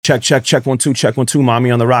Check 1 2, check 1 2. Mommy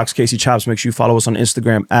on the rocks, Casey Chops. Make sure you follow us on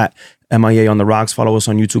Instagram at MIA on the rocks. Follow us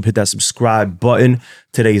on YouTube. Hit that subscribe button.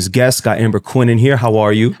 Today's guest got Amber Quinn in here. How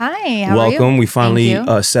are you? Hi. How Welcome. are you? We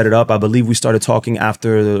finally set it up. I believe we started talking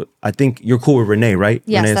after I think you're cool with Renee, right?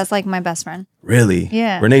 Yes, Renee's, that's like my best friend. Really?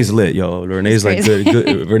 Yeah. Renee's lit, yo. Renee's like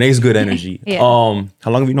good. Renee's good energy. Yeah. How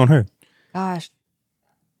long have you known her? Gosh.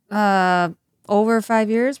 Over 5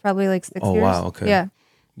 years, probably like 6 years. Oh wow. Okay. Yeah.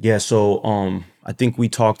 Yeah. So I think we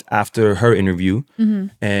talked after her interview,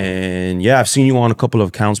 and yeah, I've seen you on a couple of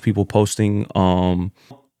accounts, people posting.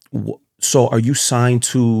 So are you signed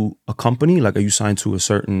to a company? Like, are you signed to a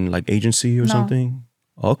certain like agency or something?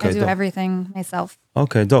 Okay, I do dope. everything myself.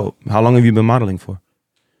 Okay, dope. How long have you been modeling for?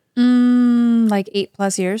 Like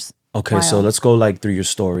 8+ years. Okay, so let's go like through your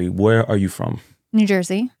story. Where are you from? New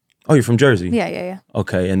Jersey. Oh, you're from Jersey? Yeah.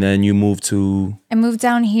 Okay, and then you moved to? I moved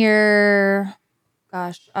down here,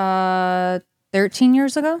 13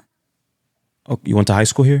 years ago. Oh, you went to high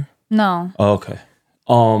school here? No. Oh, okay.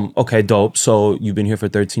 Okay, dope. So you've been here for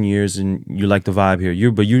 13 years and you like the vibe here.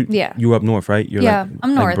 You're up north, right? You're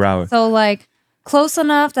I'm north. Like Broward. So like close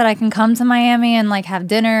enough that I can come to Miami and like have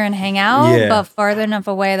dinner and hang out, but farther enough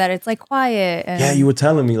away that it's like quiet. And yeah, you were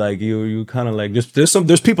telling me like you kind of like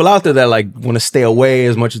there's people out there that like want to stay away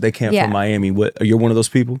as much as they can from Miami. You're one of those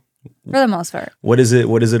people? For the most part. What is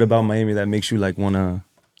it about Miami that makes you like want to?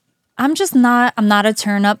 I'm not a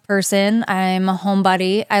turn up person. I'm a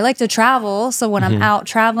homebody. I like to travel. So when I'm out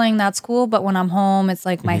traveling, that's cool. But when I'm home, it's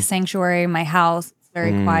like my sanctuary, my house. It's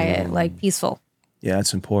very quiet, like peaceful. Yeah,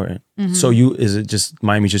 it's important. So is it just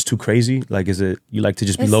Miami's just too crazy? Like, is it you like to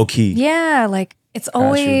just be low key? Yeah, like it's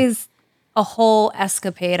always a whole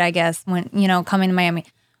escapade, I guess, when, coming to Miami.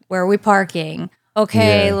 Where are we parking?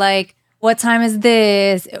 Okay, like what time is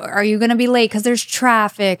this? Are you going to be late because there's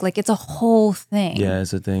traffic? Like, it's a whole thing. Yeah,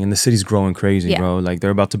 it's a thing. And the city's growing crazy, bro. Like,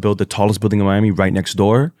 they're about to build the tallest building in Miami right next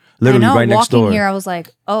door. Literally right next door. Walking here, I was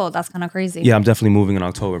like, oh, that's kind of crazy. Yeah, I'm definitely moving in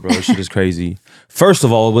October, bro. This shit is crazy. First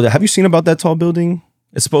of all, have you seen about that tall building?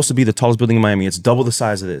 It's supposed to be the tallest building in Miami. It's double the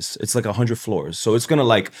size of this. It's like 100 floors. So it's going to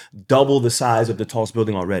like double the size of the tallest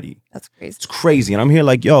building already. That's crazy. It's crazy. And I'm here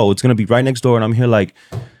like, yo, it's going to be right next door. And I'm here like,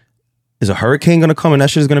 is a hurricane gonna come and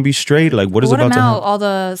that shit is gonna be straight? Like, what is about to happen? All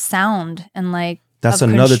the sound and like that's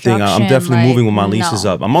another thing. I'm definitely moving when my lease no. is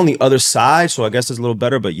up. I'm on the other side, so I guess it's a little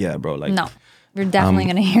better. But yeah, bro, like no, you're definitely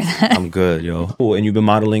gonna hear that. I'm good, yo. Cool. And you've been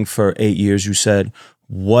modeling for 8 years. You said,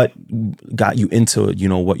 what got you into it? You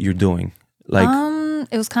know what you're doing? Like,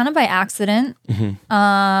 it was kind of by accident. I'm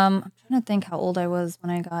trying to think how old I was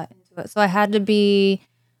when I got into it. So I had to be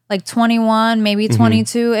like 21, maybe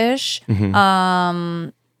 22 ish.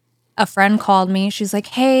 A friend called me. She's like,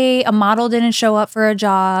 hey, a model didn't show up for a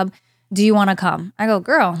job. Do you want to come? I go,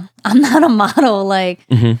 girl, I'm not a model. Like,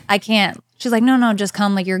 I can't. She's like, no, just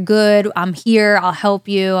come. Like, you're good. I'm here. I'll help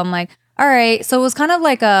you. I'm like, all right. So it was kind of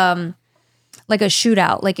like a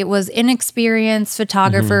shootout. Like, it was inexperienced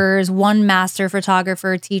photographers, one master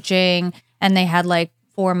photographer teaching, and they had like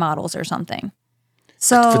 4 models or something.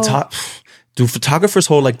 So do photographers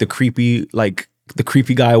hold like the creepy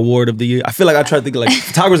guy award of the year? I feel like I try to think like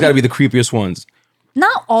photographers got to be the creepiest ones.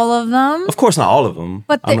 Not all of them. Of course, not all of them.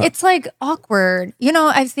 But it's like awkward.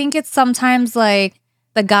 I think it's sometimes like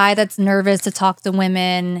the guy that's nervous to talk to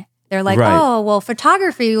women. They're like, oh, well,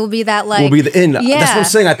 photography will be that like. Will be the in. Yeah. That's what I'm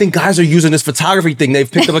saying. I think guys are using this photography thing.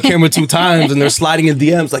 They've picked up a camera 2 times and they're sliding in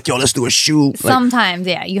DMs like, yo, let's do a shoot. Sometimes,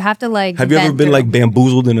 yeah. You have to like. Have you ever been like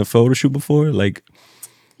bamboozled in a photo shoot before? Like.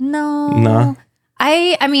 No. Nah.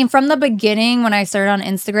 I mean, from the beginning, when I started on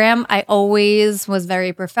Instagram, I always was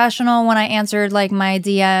very professional when I answered like my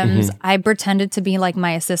DMs. I pretended to be like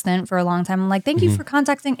my assistant for a long time. I'm like, thank you for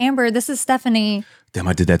contacting Amber. This is Stephanie. Damn,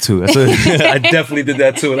 I did that too. I definitely did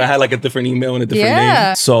that too. And I had like a different email and a different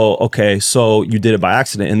name. So, okay. So you did it by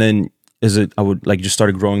accident. And then you just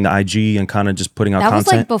started growing the IG and kind of just putting out content?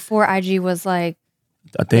 That was like before IG was like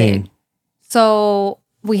a thing. Big. So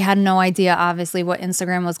we had no idea, obviously, what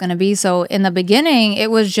Instagram was going to be. So in the beginning,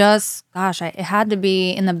 it was just, it had to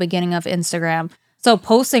be in the beginning of Instagram. So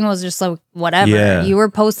posting was just like whatever. Yeah. You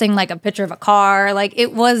were posting like a picture of a car. Like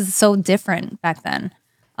it was so different back then.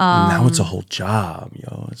 Now it's a whole job,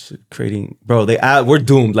 yo. It's creating, bro. We're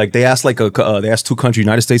doomed. Like they asked they asked 2 countries,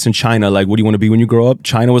 United States and China. Like, what do you want to be when you grow up?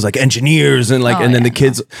 China was like engineers and then the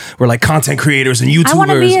kids were like content creators and YouTubers. I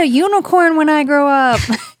want to be a unicorn when I grow up.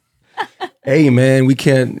 Hey man, we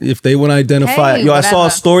can't. If they want to identify, whatever. I saw a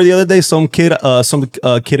story the other day. Some kid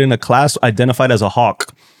in a class identified as a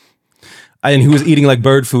hawk, and he was eating like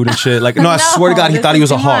bird food and shit. Like, no, I swear to God, he thought he was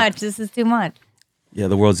a hawk. This is too much. Yeah,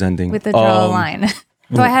 the world's ending. With the draw line.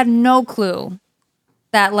 So I had no clue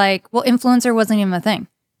that influencer wasn't even a thing.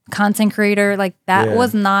 content creator. Like that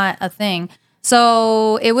was not a thing.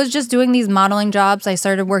 So it was just doing these modeling jobs. I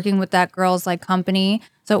started working with that girl's like company.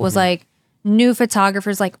 So it was like new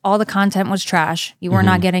photographers, like all the content was trash. You were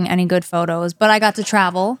not getting any good photos, but I got to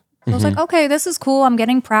travel. So I was like, okay, this is cool. I'm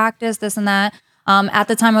getting practice, this and that. At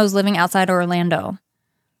the time I was living outside Orlando.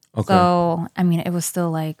 Okay. So, I mean, it was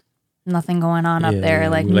still like nothing going on up there.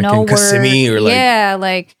 Like no work. Kissimmee or like yeah,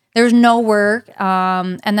 like there's no work.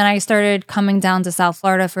 And then I started coming down to South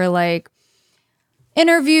Florida for like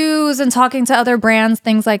interviews and talking to other brands,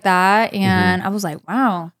 things like that. And I was like,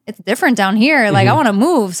 wow, it's different down here. Like I want to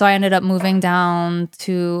move. So I ended up moving down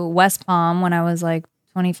to West Palm when I was like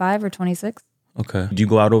 25 or 26. Okay. Do you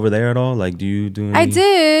go out over there at all? Like, do you do any... I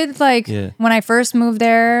did, like, when I first moved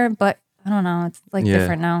there, but I don't know. It's, like,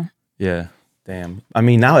 different now. Yeah. Damn. I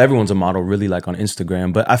mean, now everyone's a model, really, like, on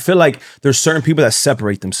Instagram. But I feel like there's certain people that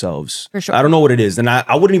separate themselves. For sure. I don't know what it is. And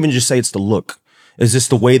I wouldn't even just say it's the look. It's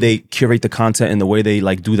just the way they curate the content and the way they,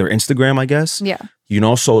 like, do their Instagram, I guess. Yeah. You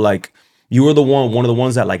know? So, like, you were one of the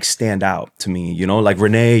ones that, like, stand out to me, you know? Like,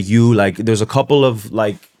 Renee, you, like, there's a couple of,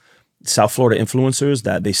 like, South Florida influencers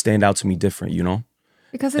that they stand out to me different, you know?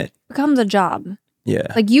 Because it becomes a job. Yeah.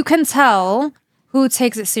 Like you can tell who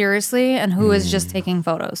takes it seriously and who is just taking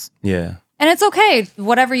photos. Yeah. And it's okay,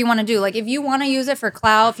 whatever you want to do. Like if you want to use it for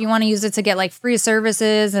clout, if you want to use it to get like free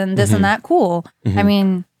services and this and that, cool. I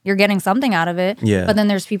mean, you're getting something out of it. Yeah. But then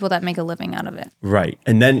there's people that make a living out of it. Right.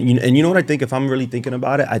 And then, and you know what I think, if I'm really thinking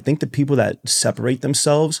about it, I think the people that separate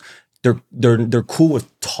themselves, they're cool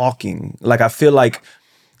with talking. Like I feel like,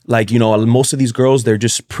 you know, most of these girls, they're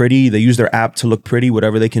just pretty. They use their app to look pretty,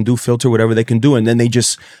 whatever they can do, filter whatever they can do. And then they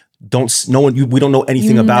just we don't know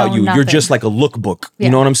anything about you. Nothing. You're just like a lookbook. Yeah.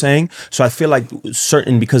 You know what I'm saying? So I feel like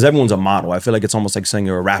because everyone's a model, I feel like it's almost like saying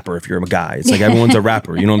you're a rapper if you're a guy. It's like everyone's a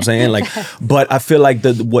rapper. You know what I'm saying? Like, but I feel like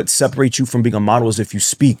what separates you from being a model is if you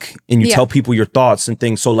speak and you tell people your thoughts and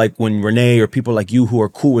things. So like when Renee or people like you who are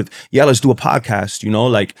cool with, let's do a podcast, you know,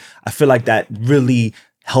 like I feel like that really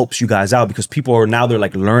helps you guys out because people are now they're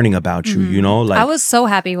like learning about you, you know? Like I was so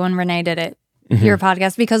happy when Renee did it, your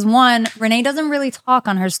podcast, because one, Renee doesn't really talk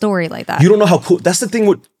on her story like that. You don't know how cool, that's the thing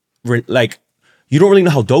with, like, you don't really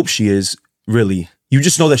know how dope she is, really. You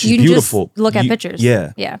just know that she's beautiful. Just look at pictures.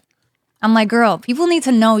 Yeah. Yeah. I'm like, girl, people need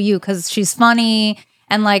to know you because she's funny.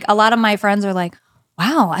 And like a lot of my friends are like,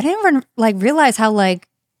 wow, I didn't even like realize how like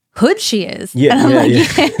hood she is. Yeah. And I'm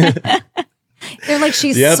like, they're like,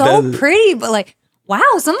 she's so pretty, but like,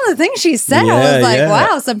 wow, some of the things she said, I was like,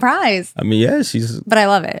 wow, surprised. I mean, she's... But I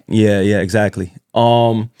love it. Yeah, exactly.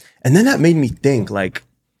 And then that made me think, like,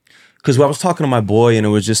 because I was talking to my boy, and it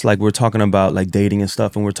was just like, we're talking about, like, dating and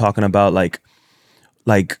stuff, and we're talking about,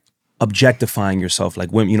 like objectifying yourself,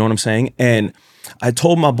 like, women, you know what I'm saying? And I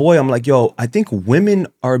told my boy, I'm like, yo, I think women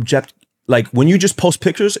are like, when you just post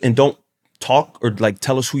pictures and don't talk or like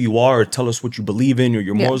tell us who you are or tell us what you believe in or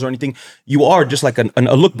your morals or anything, you are just like a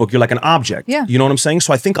lookbook. You're like an object. Yeah. You know what I'm saying?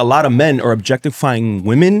 So I think a lot of men are objectifying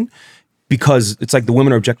women because it's like the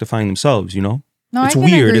women are objectifying themselves, you know? No, it's I can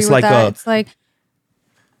weird. Agree it's with like that. It's like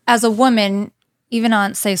as a woman, even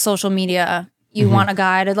on say social media, you want a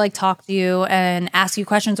guy to like talk to you and ask you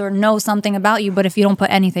questions or know something about you, but if you don't put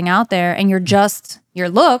anything out there and you're just your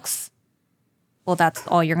looks, well, that's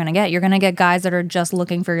all you're going to get. You're going to get guys that are just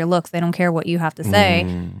looking for your looks. They don't care what you have to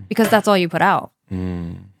say because that's all you put out.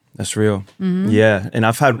 That's real. Yeah. And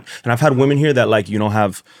I've had women here that like, you know,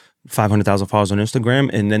 have 500,000 followers on Instagram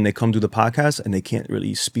and then they come do the podcast and they can't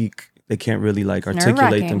really speak. They can't really like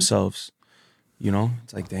articulate themselves. You know,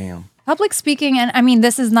 it's like, damn. Public speaking. And I mean,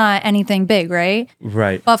 this is not anything big, right?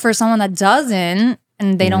 Right. But for someone that doesn't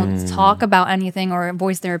and they don't talk about anything or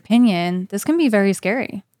voice their opinion, this can be very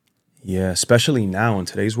scary. Yeah, especially now in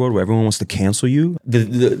today's world where everyone wants to cancel you.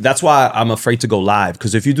 That's why I'm afraid to go live.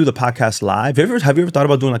 Because if you do the podcast live, have you ever thought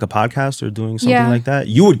about doing like a podcast or doing something like that?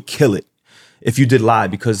 You would kill it if you did live.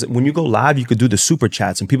 Because when you go live, you could do the super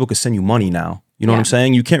chats and people could send you money now. You know what I'm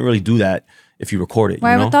saying? You can't really do that if you record it.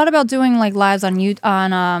 Well, you know? I thought about doing like lives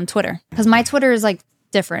on Twitter. Because my Twitter is like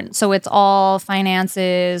different. So it's all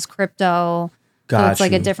finances, crypto. So it's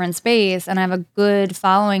like a different space and I have a good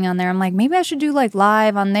following on there. I'm like, maybe I should do like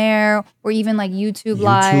live on there or even like YouTube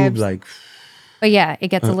live. Like, but yeah, it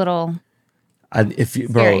gets a little if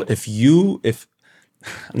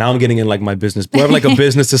now I'm getting in like my business. We have like a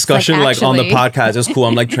business discussion like on the podcast. It's cool.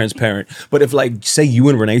 I'm like transparent. But if like, say you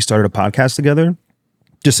and Renee started a podcast together,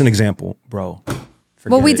 just an example, bro.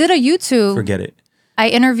 We did a YouTube. Forget it. I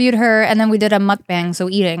interviewed her and then we did a mukbang. So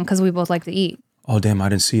eating because we both like to eat. Oh, damn. I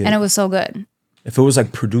didn't see it. And it was so good. If it was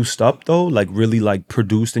like produced up though, like really like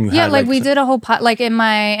produced and you had like we did a whole in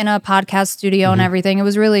a podcast studio and everything. It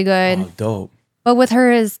was really good. Oh, dope. But with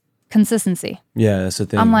her is consistency. Yeah, that's the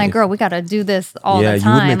thing. I'm like, girl, we got to do this all the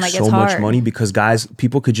time. You would make like, so much money because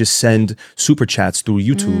people could just send super chats through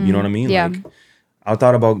YouTube. You know what I mean? Yeah. Like, I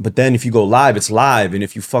thought about, but then if you go live, it's live. And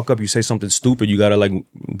if you fuck up, you say something stupid, you got to like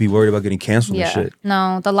be worried about getting canceled and shit.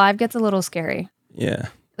 No, the live gets a little scary. Yeah.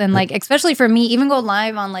 And like, especially for me, even go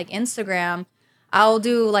live on like Instagram, I'll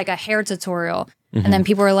do like a hair tutorial. And then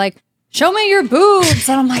people are like, show me your boobs.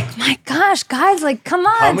 And I'm like, my gosh, guys, like, come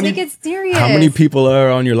on, take it serious. How many people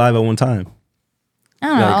are on your live at one time? I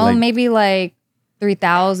don't know, maybe like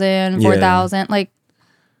 3,000, 4,000. Like,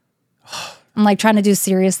 I'm like trying to do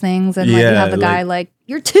serious things. And like, you have the guy like,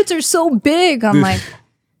 your tits are so big. I'm like,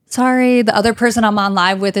 sorry. The other person I'm on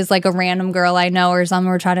live with is like a random girl I know or something.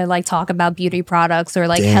 We're trying to like talk about beauty products or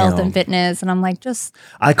like health and fitness. And I'm like,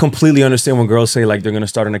 I completely understand when girls say like they're going to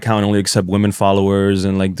start an account and only accept women followers.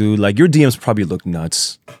 And like, dude, like your DMs probably look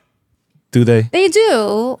nuts. Do they? They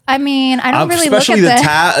do. I mean, I don't really look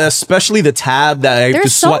at especially the tab that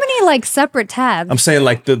there's so many like separate tabs. I'm saying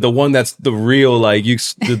like the one that's the real like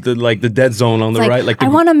like the dead zone on the right. Like I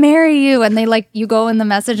want to marry you, and they like you go in the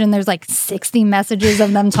message and there's like 60 messages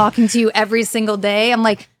of them talking to you every single day. I'm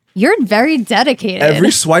like, you're very dedicated.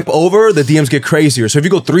 Every swipe over, the DMs get crazier. So if you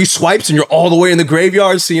go 3 swipes and you're all the way in the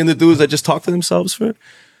graveyard seeing the dudes that just talk to themselves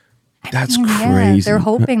that's crazy. Yeah, they're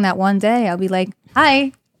hoping that one day I'll be like,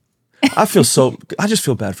 hi. I just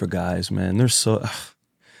feel bad for guys, man. They're so,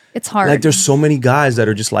 it's hard. Like there's so many guys that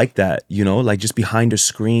are just like that, you know, like just behind a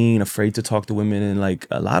screen, afraid to talk to women. And like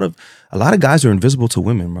a lot of guys are invisible to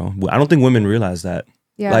women, bro. I don't think women realize that.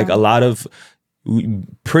 Yeah. Like a lot of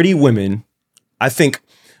pretty women, I think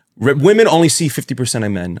women only see 50%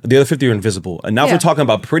 of men. The other 50 are invisible. And now if we're talking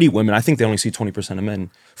about pretty women, I think they only see 20% of men.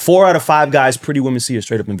 4 out of 5 guys pretty women see are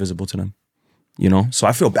straight up invisible to them, you know? So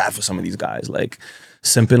I feel bad for some of these guys. Like,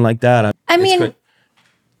 simping like that. I mean,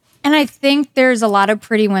 and I think there's a lot of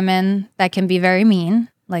pretty women that can be very mean.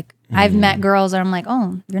 Like I've met girls that I'm like,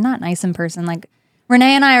 oh, you're not nice in person. Like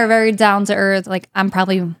Renee and I are very down to earth. Like I'm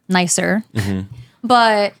probably nicer,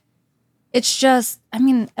 but it's just, I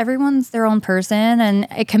mean, everyone's their own person and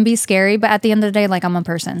it can be scary. But at the end of the day, like I'm a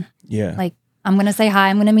person. Yeah. Like I'm going to say hi.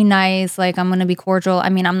 I'm going to be nice. Like I'm going to be cordial. I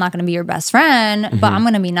mean, I'm not going to be your best friend, but I'm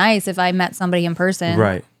going to be nice if I met somebody in person.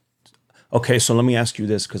 Right. Okay, so let me ask you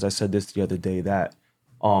this, because I said this the other day that,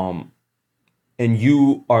 and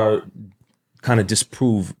you are kind of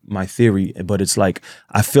disprove my theory, but it's like,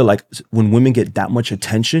 I feel like when women get that much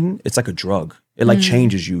attention, it's like a drug. It like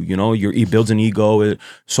changes you, you know, it builds an ego.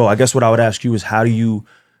 So I guess what I would ask you is how do you,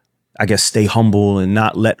 I guess, stay humble and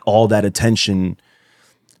not let all that attention.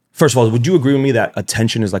 First of all, would you agree with me that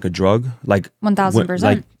attention is like a drug? Like 1,000%.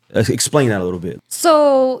 Like, explain that a little bit.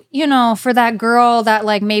 So, you know, for that girl that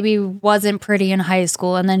like maybe wasn't pretty in high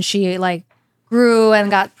school and then she like grew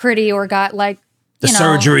and got pretty or got like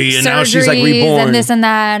surgery and now she's like reborn and this and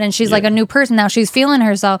that and she's like a new person. Now she's feeling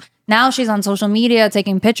herself. Now she's on social media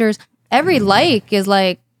taking pictures. Every like is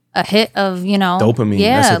like a hit of, you know, dopamine.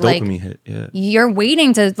 Yeah, that's a dopamine hit. Yeah. You're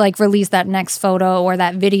waiting to like release that next photo or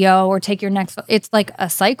that video or take your next it's like a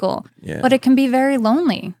cycle. Yeah. But it can be very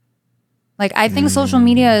lonely. Like, I think social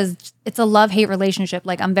media it's a love-hate relationship.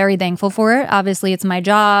 Like, I'm very thankful for it. Obviously, it's my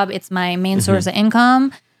job. It's my main source of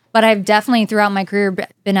income. But I've definitely, throughout my career,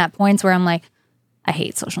 been at points where I'm like, I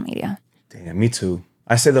hate social media. Damn, me too.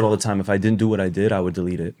 I say that all the time. If I didn't do what I did, I would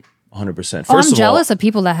delete it 100%. I'm jealous of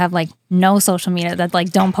people that have, like, no social media, that, like,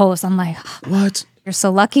 don't post. I'm like, what? You're so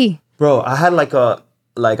lucky. Bro, I had,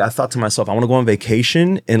 I thought to myself, I want to go on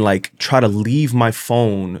vacation and, like, try to leave my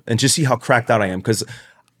phone and just see how cracked out I am. Because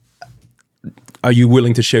are you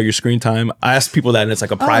willing to share your screen time? I ask people that and it's like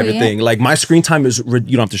a private thing. Like my screen time is, you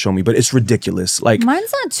don't have to show me, but it's ridiculous. Like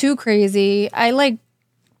mine's not too crazy. I like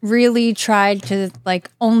really tried to like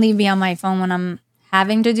only be on my phone when I'm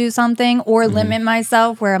having to do something or limit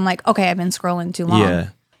myself where I'm like, okay, I've been scrolling too long.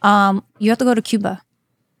 Yeah. You have to go to Cuba.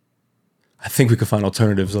 I think we could find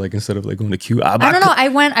alternatives, like instead of like going to Cuba. I don't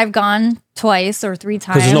know. I've gone twice or 3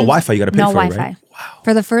 times. Because there's no Wi-Fi, you got to pay for Wi-Fi. it, right? Wow.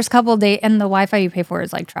 For the first couple of days, and the Wi-Fi you pay for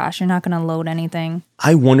is like trash. You're not going to load anything.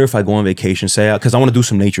 I wonder if I go on vacation, say, because I want to do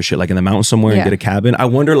some nature shit, like in the mountains somewhere and get a cabin. I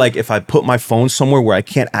wonder like if I put my phone somewhere where I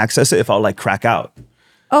can't access it, if I'll like crack out.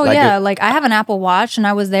 Oh like yeah. Like I have an Apple Watch and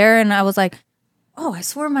I was there and I was like, oh, I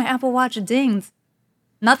swear my Apple Watch dings.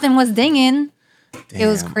 Nothing was dinging. Damn. It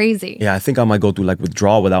was crazy. Yeah, I think I might go through like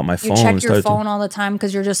withdrawal without my phone. You check your phone all the time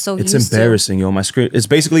because you're just so used to it. It's embarrassing, yo. My screen. It's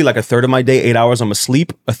basically like a third of my day, 8 hours, I'm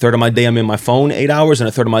asleep. A third of my day, I'm in my phone, 8 hours, and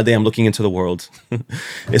a third of my day, I'm looking into the world.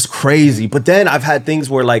 It's crazy. But then I've had things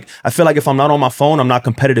where like I feel like if I'm not on my phone, I'm not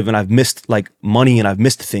competitive, and I've missed like money and I've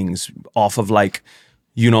missed things off of like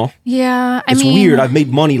You know? Yeah, It's weird. I've made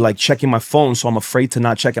money like checking my phone, so I'm afraid to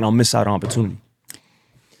not check and I'll miss out on opportunity.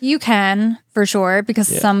 You can, for sure, because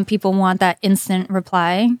some people want that instant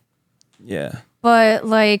reply. Yeah. But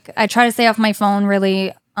like, I try to stay off my phone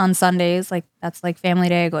really on Sundays. Like, that's like family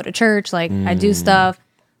day. I go to church. Like, I do stuff.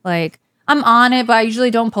 Like, I'm on it, but I usually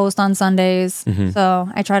don't post on Sundays. So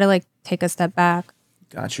I try to like take a step back.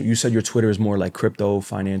 Gotcha. You said your Twitter is more like crypto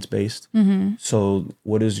finance based. So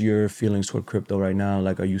what is your feelings toward crypto right now?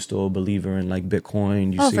 Like, are you still a believer in like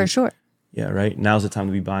Bitcoin? For sure. Yeah, right? Now's the time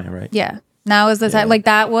to be buying, right? Yeah. Now is the time. Like,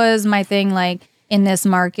 that was my thing, like, in this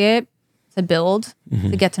market to build,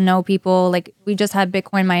 to get to know people. Like, we just had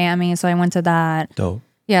Bitcoin Miami, so I went to that. Dope.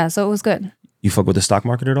 Yeah, so it was good. You fuck with the stock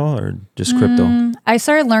market at all or just crypto? I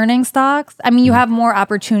started learning stocks. I mean, you have more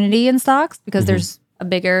opportunity in stocks because there's a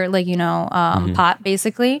bigger, like, pot,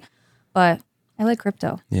 basically. But I like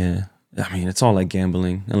crypto. Yeah. I mean, it's all like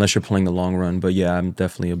gambling, unless you're playing the long run. But yeah, I'm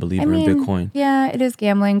definitely a believer in Bitcoin. Yeah, it is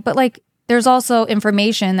gambling. But like, there's also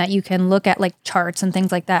information that you can look at, like charts and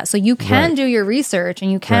things like that. So you can do your research and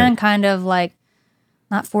you can kind of like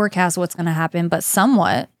not forecast what's going to happen, but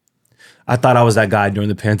somewhat. I thought I was that guy during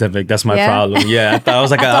the pandemic. That's my problem. Yeah, I thought I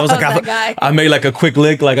was like, I made like a quick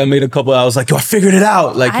lick. Like I made a couple. I was like, yo, I figured it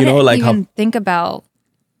out. Like, I didn't even think about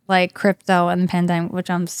like crypto and pandemic, which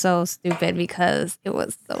I'm so stupid because it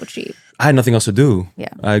was so cheap. I had nothing else to do.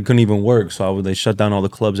 Yeah, I couldn't even work. So they shut down all the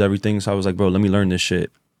clubs, everything. So I was like, bro, let me learn this shit.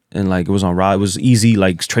 And like it was on Raw. It was easy,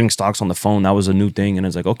 like trading stocks on the phone. That was a new thing. And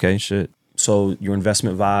it's like, okay, shit. So your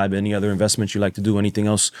investment vibe, any other investments you like to do, anything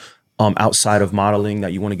else outside of modeling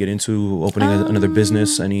that you want to get into, opening another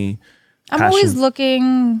business, any passion? I'm always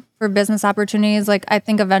looking for business opportunities. Like I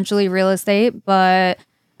think eventually real estate, but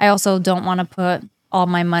I also don't want to put all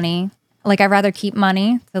my money. Like I'd rather keep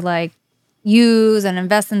money to like use and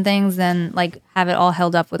invest in things than like have it all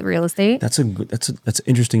held up with real estate. That's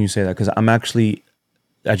interesting you say that because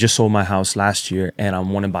I just sold my house last year and I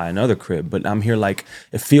want to buy another crib, but I'm here like,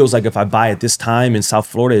 it feels like if I buy it this time in South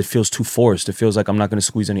Florida, it feels too forced. It feels like I'm not going to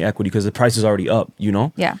squeeze any equity because the price is already up, you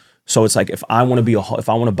know? Yeah. So it's like, if I want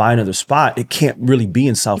to buy another spot, it can't really be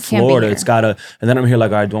in South Florida. It's gotta, and then I'm here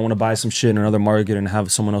like, all right, do I want to buy some shit in another market and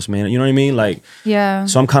have someone else manage? You know what I mean? Like, yeah.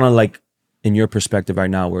 So I'm kind of like in your perspective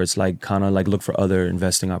right now where it's like, kind of like look for other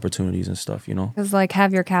investing opportunities and stuff, you know? Cause like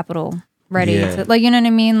have your capital ready. To, like, you know what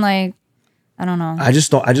I mean? Like, I don't know. I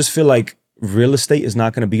just feel like real estate is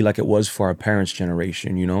not going to be like it was for our parents'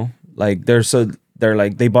 generation, you know? Like they're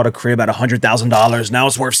like, they bought a crib at $100,000. Now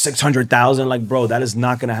it's worth $600,000. Like, bro, that is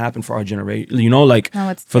not going to happen for our generation, you know? Like no,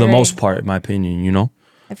 it's for the most part, in my opinion, you know?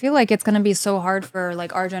 I feel like it's going to be so hard for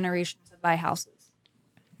like our generation to buy houses.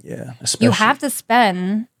 Yeah. Especially. You have to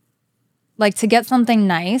spend like to get something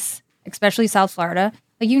nice, especially South Florida,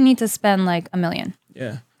 like you need to spend like $1 million.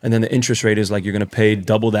 Yeah. And then the interest rate is like you're gonna pay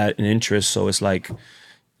double that in interest. So it's like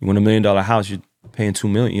you want $1 million house, you're paying $2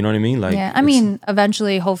 million. You know what I mean? Like yeah, I mean,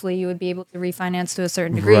 eventually, hopefully, you would be able to refinance to a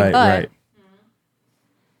certain degree. Right.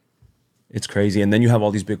 It's crazy. And then you have all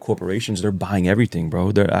these big corporations. They're buying everything,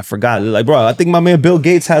 bro. I forgot. Like, bro, I think my man Bill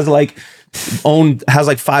Gates has like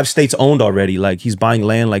 5 states owned already. Like he's buying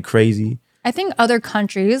land like crazy. I think other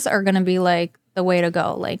countries are gonna be like the way to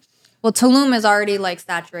go. Like, well, Tulum is already like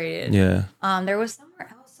saturated. Yeah. There was somewhere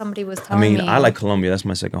else somebody was telling me. I like Colombia. That's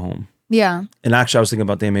my second home. Yeah. And actually, I was thinking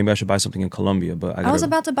about, damn, maybe I should buy something in Colombia. But I was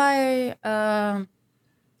about to buy a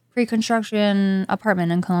pre-construction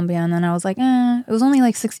apartment in Colombia, and then I was like, it was only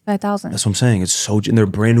like $65,000. That's what I'm saying. It's so, and they're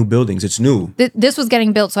brand new buildings. It's new. This was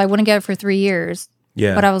getting built, so I wouldn't get it for 3 years.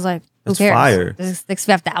 Yeah. But I was like, who That's cares? fire. This is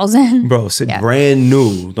 $65,000. Bro, it's brand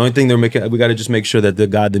new. The only thing we got to just make sure that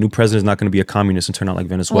the new president is not going to be a communist and turn out like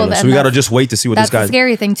Venezuela. Well, so we got to just wait to see what this guy's. That's the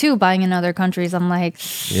scary thing too, buying in other countries. I'm like,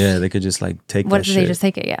 yeah, they could just like take what that if shit. they just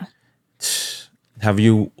take it? Yeah.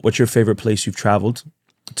 What's your favorite place you've traveled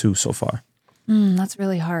to so far? That's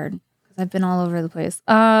really hard because I've been all over the place.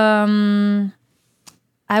 I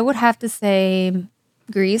would have to say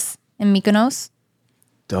Greece and Mykonos.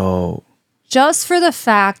 Dope. Just for the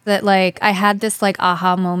fact that like I had this like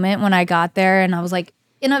aha moment when I got there and I was like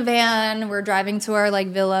in a van, we're driving to our like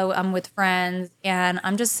villa, I'm with friends and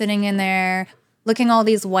I'm just sitting in there looking all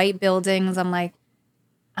these white buildings. I'm like,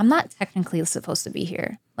 I'm not technically supposed to be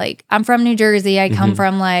here. Like I'm from New Jersey. I come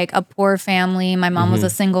from like a poor family. My mom was a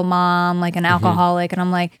single mom, like an alcoholic. And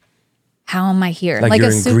I'm like, how am I here? Like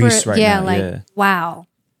you're in Greece right now. Like, wow.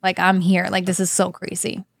 Like I'm here. Like this is so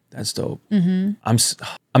crazy. That's dope.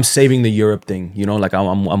 I'm saving the Europe thing, you know, like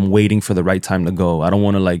I'm waiting for the right time to go. I don't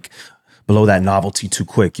want to like blow that novelty too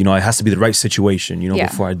quick. You know, it has to be the right situation, you know,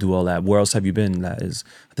 before I do all that. Where else have you been that is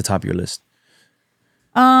at the top of your list?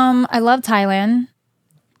 I love Thailand.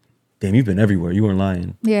 Damn, you've been everywhere. You weren't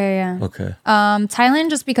lying. Yeah. Okay. Thailand,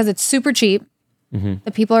 just because it's super cheap.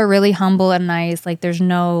 The people are really humble and nice. Like there's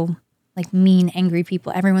no like mean, angry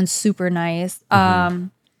people. Everyone's super nice.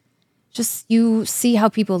 Just you see how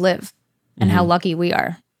people live and how lucky we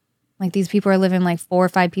are. Like these people are living like 4 or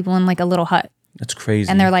 5 people in like a little hut. That's crazy.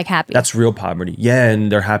 And they're like happy. That's real poverty. Yeah,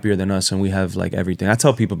 and they're happier than us and we have like everything. I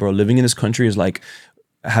tell people, bro, living in this country is like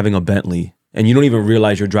having a Bentley and you don't even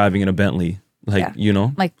realize you're driving in a Bentley. Like, you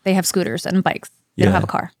know? Like they have scooters and bikes. They don't have a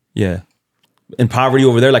car. Yeah. And poverty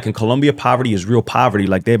over there, like in Colombia, poverty is real poverty.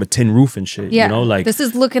 Like they have a tin roof and shit. Yeah. You know, like this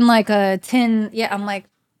is looking like a tin. Yeah. I'm like,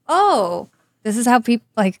 oh, this is how people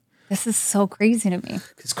like, this is so crazy to me.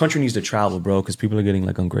 This country needs to travel, bro, because people are getting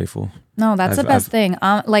like ungrateful. No, that's the best thing.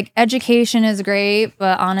 Like education is great,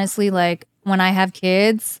 but honestly, like when I have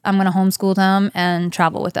kids, I'm going to homeschool them and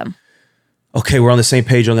travel with them. Okay, we're on the same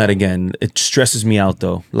page on that again. It stresses me out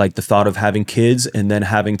though. Like the thought of having kids and then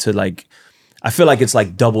having to like, I feel like it's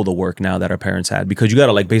like double the work now that our parents had because you got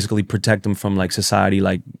to like basically protect them from like society,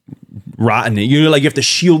 like rotting it. You know, like you have to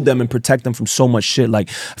shield them and protect them from so much shit. Like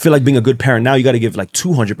I feel like being a good parent now, you got to give like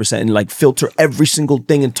 200% and like filter every single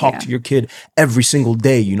thing and talk to your kid every single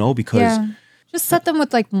day, you know, because just set them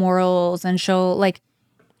with like morals and show like,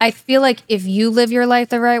 I feel like if you live your life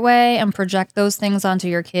the right way and project those things onto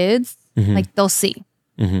your kids, like they'll see.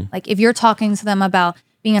 Like if you're talking to them about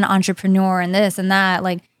being an entrepreneur and this and that,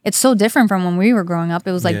 like it's so different from when we were growing up.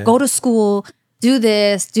 It was like, go to school, do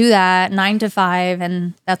this, do that, 9 to 5,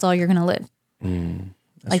 and that's all you're going to live.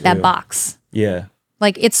 Like that box. Yeah.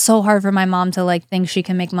 Like it's so hard for my mom to like think she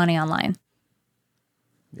can make money online.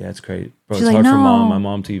 Yeah, it's great. Bro, She's it's like, hard for no. my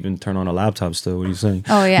mom to even turn on a laptop still. What are you saying?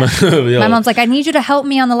 Oh, yeah. My mom's like, I need you to help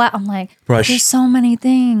me on the laptop. I'm like, bro, there's so many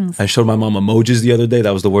things. I showed my mom emojis the other day.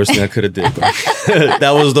 That was the worst thing I could have did, bro.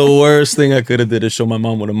 That was the worst thing I could have did to show my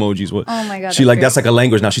mom what emojis was. Oh, my God. She like, that's like a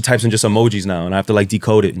language now. She types in just emojis now and I have to like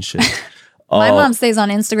decode it and shit. My mom stays on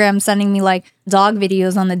Instagram sending me like dog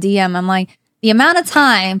videos on the DM. I'm like, the amount of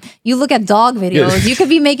time you look at dog videos, you could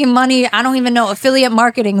be making money. I don't even know, affiliate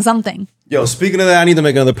marketing, something. Yo, speaking of that, I need to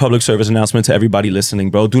make another public service announcement to everybody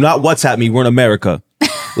listening, bro. Do not WhatsApp me. We're in America.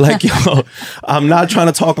 Like, yo, I'm not trying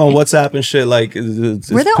to talk on WhatsApp and shit. Like, we're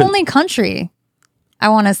the only country, I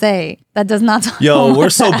want to say, that does not talk on we're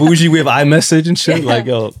WhatsApp. so bougie. We have iMessage and shit. Like,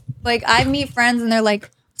 yo. Like, I meet friends and they're like,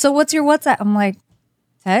 so what's your WhatsApp? I'm like,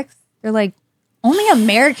 text? They're like, only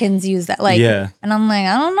Americans use that. Like, and I'm like,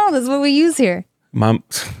 I don't know. This is what we use here.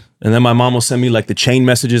 And then my mom will send me like the chain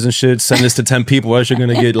messages and shit. Send this to 10 people, or else you're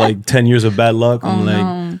gonna get like 10 years of bad luck. I'm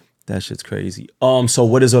like, that shit's crazy. So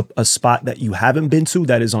what is a spot that you haven't been to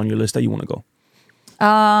that is on your list that you want to go?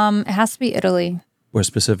 It has to be Italy. Where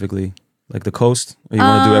specifically? Like the coast? Or you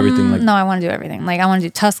want to do everything? Like no, I want to do everything. Like I want to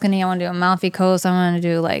do Tuscany. I want to do Amalfi Coast. I want to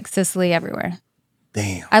do like Sicily, everywhere.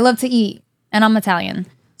 Damn. I love to eat, and I'm Italian.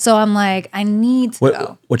 So I'm like, I need to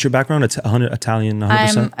go. What's your background? 100 Italian,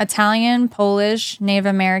 100%? I'm Italian, Polish, Native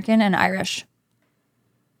American, and Irish.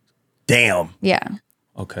 Damn. Yeah.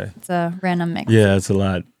 Okay. It's a random mix. Yeah, it's a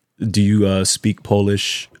lot. Do you speak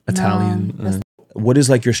Polish, Italian? No, what is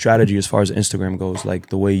like your strategy as far as Instagram goes? Like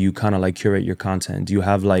the way you kind of like curate your content? Do you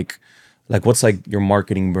have like what's like your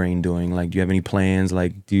marketing brain doing? Like, do you have any plans?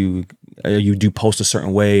 Like, do you post a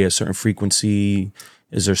certain way, a certain frequency?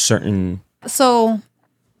 Is there certain... So...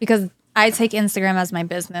 because I take Instagram as my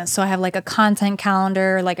business. So I have like a content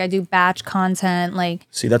calendar, like I do batch content, like...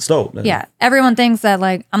 See, that's dope. Yeah. Everyone thinks that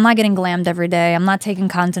like, I'm not getting glammed every day. I'm not taking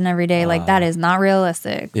content every day. Like that is not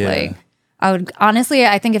realistic. Yeah. Like I would, honestly,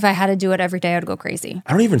 I think if I had to do it every day, I'd go crazy.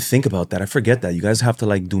 I don't even think about that. I forget that. You guys have to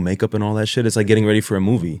like do makeup and all that shit. It's like getting ready for a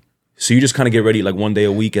movie. So you just kind of get ready like one day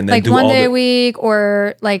a week and then like do one all day a week,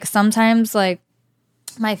 or like sometimes like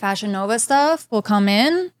my Fashion Nova stuff will come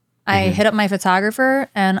in. I hit up my photographer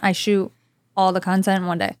and I shoot all the content in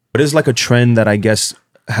one day. It is like a trend that I guess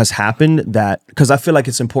has happened, that because I feel like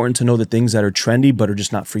it's important to know the things that are trendy but are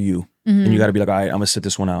just not for you. And you got to be like, all right, I'm gonna sit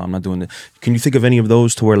this one out. I'm not doing it. Can you think of any of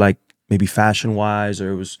those to where like maybe fashion wise,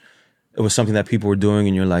 or it was something that people were doing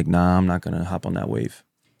and you're like, nah, I'm not gonna hop on that wave?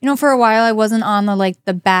 You know, for a while I wasn't on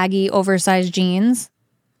the baggy oversized jeans.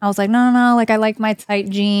 I was like, no, like I like my tight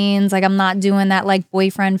jeans. Like I'm not doing that like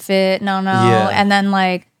boyfriend fit. No. Yeah. And then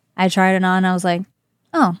like I tried it on and I was like,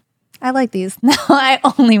 oh, I like these. Now I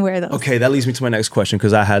only wear those. Okay, that leads me to my next question,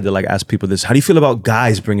 because I had to like ask people this. How do you feel about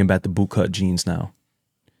guys bringing back the bootcut jeans now?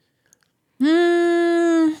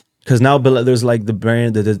 Because now there's like the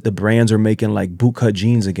brands are making like bootcut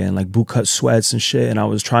jeans again, like bootcut sweats and shit. And I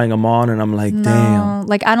was trying them on and I'm like, damn.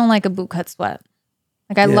 Like I don't like a bootcut sweat.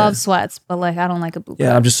 Like I love sweats, but like I don't like a bootcut.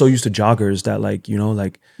 Yeah, I'm just so used to joggers that like, you know,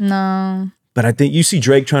 like. No. But I think you see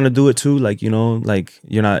Drake trying to do it too. Like, you know, like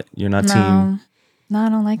you're not team. No, I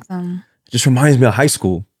don't like them. It just reminds me of high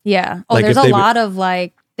school. Yeah. Oh, Like, there's a lot of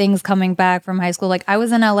like things coming back from high school. Like I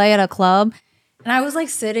was in LA at a club and I was like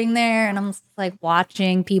sitting there and I'm like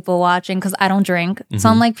watching people watching because I don't drink. So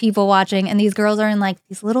I'm like people watching and these girls are in like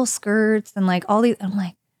these little skirts and like all these. I'm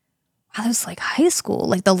like, wow, this is like high school,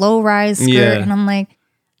 like the low rise skirt. Yeah. And I'm like,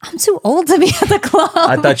 I'm too old to be at the club.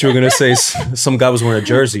 I thought you were going to say some guy was wearing a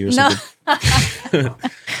jersey or something.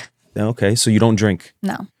 No. Okay, so you don't drink?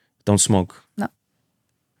 No. Don't smoke? No.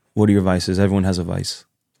 What are your vices? Everyone has a vice.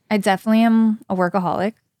 I definitely am a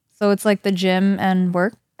workaholic. So it's like the gym and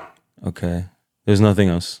work. Okay. There's nothing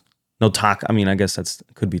else. No I mean, I guess that's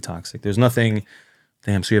could be toxic. There's nothing.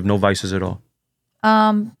 Damn, so you have no vices at all?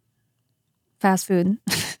 Fast food.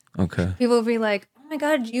 Okay. People will be like, oh my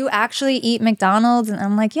God, you actually eat McDonald's? And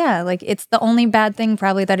I'm like, yeah, like it's the only bad thing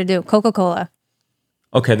probably that I do. Coca-Cola.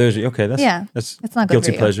 Okay, that's it's not good guilty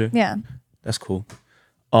for you. Pleasure. Yeah. That's cool.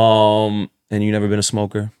 And you never been a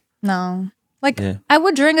smoker? No. Like I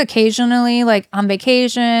would drink occasionally, like on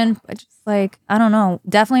vacation, but just like, I don't know.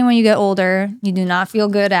 Definitely when you get older, you do not feel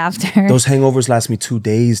good after. Those hangovers last me 2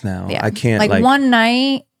 days now. Yeah. I can't like one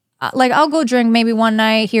night, like I'll go drink maybe one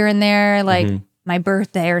night here and there, like my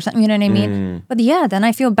birthday or something, you know what I mean? But yeah, then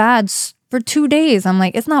I feel bad for 2 days. I'm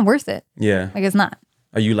like, it's not worth it. Yeah. Like it's not.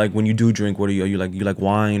 Are you like, when you do drink, what are you like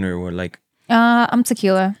wine or like? I'm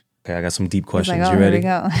tequila. Okay, I got some deep questions. Like, you ready?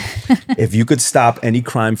 Here we go. If you could stop any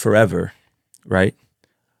crime forever, right?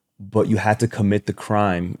 But you had to commit the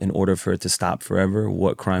crime in order for it to stop forever,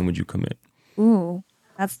 what crime would you commit? Ooh,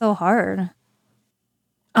 that's so hard.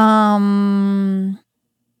 Oh,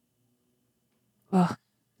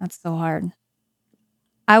 that's so hard.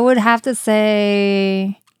 I would have to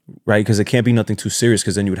say... Right, because it can't be nothing too serious,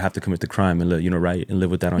 because then you would have to commit the crime and right, and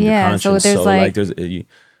live with that on your conscience. So there's like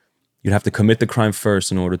you'd have to commit the crime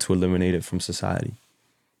first in order to eliminate it from society.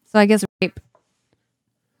 So I guess rape.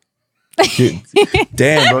 Dude,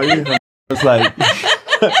 damn, bro, it's like,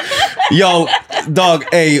 yo, dog.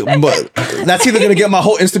 Hey, but that's either gonna get my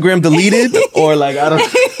whole Instagram deleted or like I don't.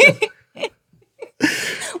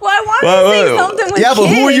 Well, I want to say something with but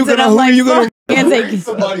who are you gonna? Who are you gonna?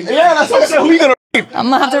 Somebody. Yeah, that's what I'm saying. Who are you gonna rape? I'm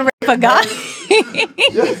gonna have to rape a guy.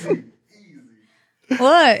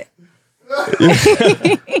 What?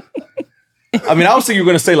 I mean, I was thinking you were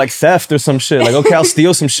gonna say like theft or some shit. Like, okay, I'll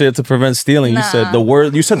steal some shit to prevent stealing. You said the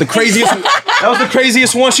word. You said the craziest. That was the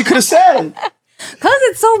craziest one she could have said. Cause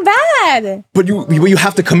it's so bad. But you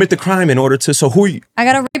have to commit the crime in order to. So who are you? I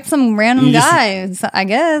gotta rape some random guys, I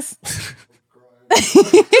guess.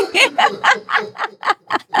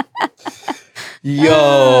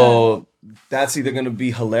 Yo, that's either gonna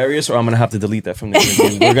be hilarious or I'm gonna have to delete that from the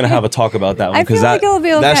interview. We're gonna have a talk about that one because like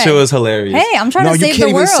that shit was hilarious. Hey, I'm trying to save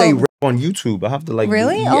the world. No, you can't even say on YouTube. I have to like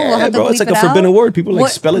really? Yeah, we'll have to bro. It's like a forbidden word. People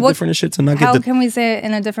like spell it different and shit to not get. How can we say it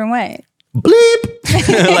in a different way?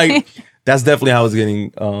 Bleep. Like that's definitely how it's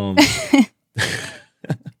getting.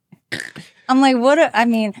 I'm like, what? I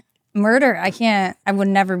mean, murder. I would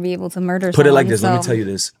never be able to murder. Put it like this. Let me tell you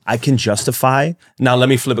this. I can justify. Now let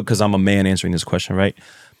me flip it because I'm a man answering this question, right?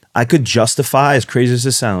 I could justify, as crazy as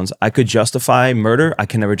it sounds, I could justify murder. I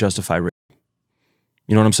can never justify rape.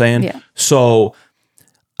 You know what I'm saying? Yeah. So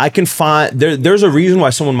I can find there's a reason why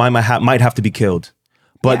someone might have to be killed,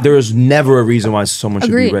 but there is never a reason why someone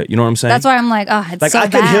should be raped. You know what I'm saying? That's why I'm like, it's like so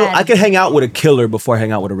bad. I could hang out with a killer before I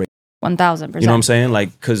hang out with a rape. 1000%. You know what I'm saying?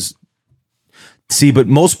 Like, because see, but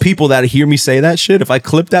most people that hear me say that shit, if I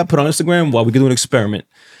clip that, put on Instagram, well, we can do an experiment.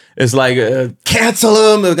 It's like cancel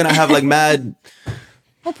them. They're gonna have like mad.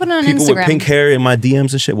 We'll put it on people Instagram. With pink hair in my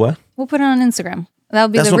DMs and shit. What? We'll put it on Instagram. That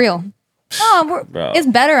would be the real. Oh, it's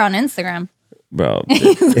better on Instagram. Bro,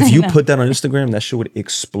 if you put that on Instagram, that shit would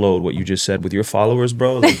explode what you just said with your followers,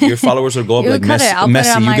 bro. Like, your followers will go up like messy.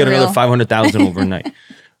 You get another 500,000 overnight.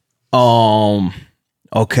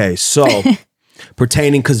 Okay, so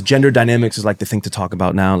pertaining, because gender dynamics is like the thing to talk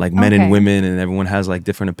about now, like men and women, and everyone has like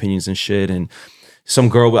different opinions and shit. And some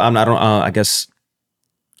girl, I guess,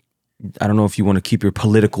 I don't know if you want to keep your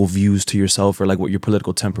political views to yourself or like what your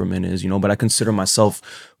political temperament is, you know, but I consider myself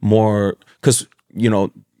more, because, you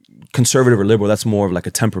know, conservative or liberal, that's more of like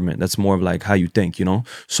a temperament. That's more of like how you think, you know?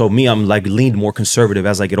 So me, I'm like leaned more conservative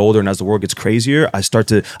as I get older, and as the world gets crazier, I start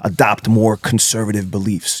to adopt more conservative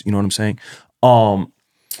beliefs. You know what I'm saying?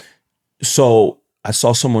 So I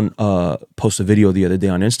saw someone post a video the other day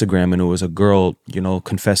on Instagram, and it was a girl, you know,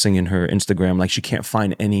 confessing in her Instagram, like she can't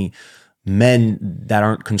find any men that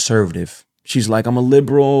aren't conservative. She's like, I'm a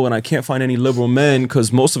liberal and I can't find any liberal men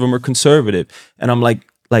because most of them are conservative. And I'm like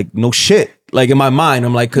no shit. Like in my mind,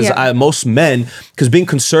 I'm like, because Yeah. most men, because being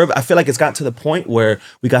conservative, I feel like it's got to the point where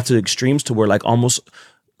we got to the extremes to where like almost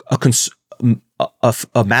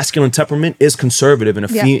a masculine temperament is conservative, and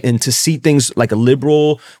and to see things like a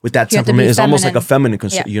liberal with that You have to temperament be is almost like a feminine,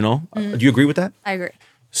 Yeah. you know? Do you agree with that? I agree.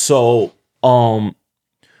 So, so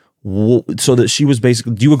that she was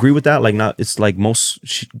basically, do you agree with that? Like not, it's like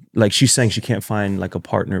like she's saying she can't find like a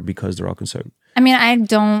partner because they're all conservative. I mean,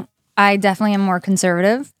 I definitely am more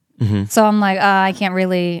conservative. So I'm like, I can't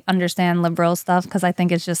really understand liberal stuff because I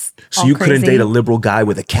think it's just So all you couldn't crazy. date a liberal guy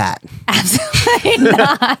with a cat? Absolutely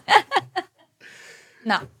not.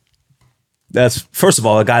 No. That's, first of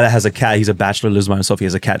all, a guy that has a cat, he's a bachelor, lives by himself, he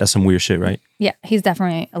has a cat. That's some weird shit, right? Yeah, he's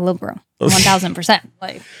definitely a liberal. 1000%.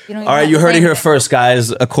 Like, you know. All right, you heard it here first,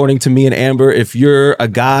 guys. According to me and Amber, if you're a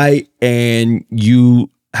guy and you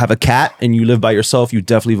have a cat and you live by yourself, you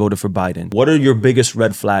definitely voted for Biden. What are your biggest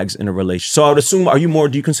red flags in a relationship? So I would assume,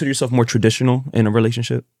 do you consider yourself more traditional in a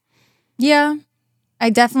relationship? Yeah. I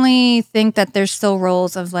definitely think that there's still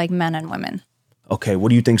roles of like men and women. Okay, what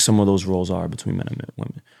do you think some of those roles are between men and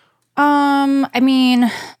women? I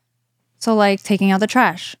mean, so like taking out the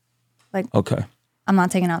trash. Like, okay, I'm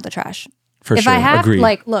not taking out the trash. For if sure. I have, Agreed.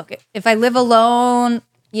 like, look, if I live alone,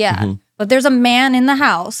 yeah. But there's a man in the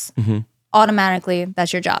house, automatically,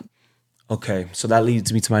 that's your job. Okay, so that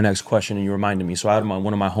leads me to my next question, and you reminded me. So I had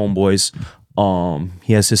one of my homeboys.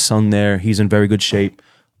 He has his son there. He's in very good shape,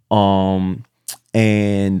 and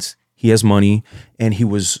he has money, and he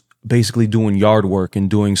was basically doing yard work and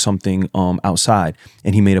doing something outside,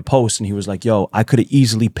 and he made a post and he was like, yo, I could have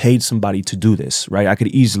easily paid somebody to do this, right? I could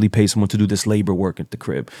easily pay someone to do this labor work at the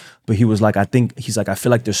crib. But he was like, I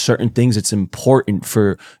feel like there's certain things it's important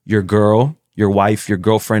for your girl, your wife, your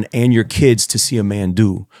girlfriend, and your kids to see a man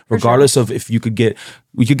do, regardless of if we could get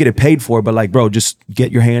it paid for, but like, bro, just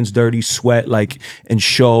get your hands dirty, sweat, like, and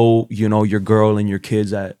show, you know, your girl and your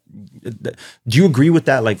kids that. Do you agree with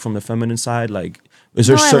that? Like from the feminine side, like, is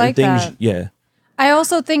there certain like things? that. Yeah. I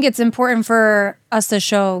also think it's important for us to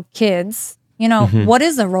show kids, you know, what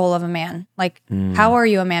is the role of a man? Like, how are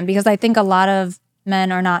you a man? Because I think a lot of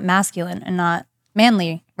men are not masculine and not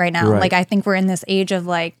manly right now. Right. Like, I think we're in this age of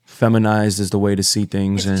like, Feminized is the way to see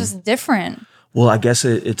things. it's just different. Well, I guess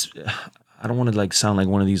it's, I don't want to like sound like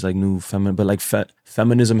one of these like new but like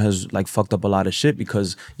feminism has like fucked up a lot of shit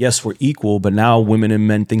because yes, we're equal, but now women and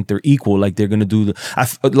men think they're equal. Like they're going to do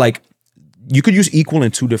like, you could use equal in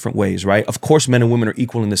two different ways, right? Of course, men and women are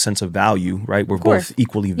equal in the sense of value, right? We're both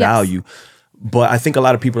equally value. But I think a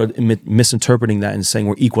lot of people are misinterpreting that and saying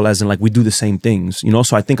we're equal as in like we do the same things, you know?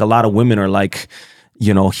 So I think a lot of women are like,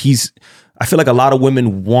 you know, I feel like a lot of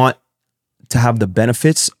women want to have the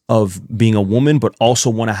benefits of being a woman, but also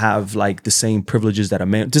want to have like the same privileges that a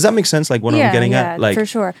man. Does that make sense? Like what I'm getting at? Like for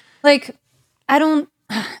sure. Like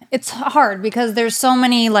it's hard because there's so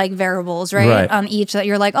many like variables, right? On each that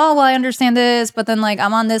you're like, oh, well, I understand this, but then like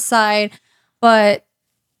I'm on this side. But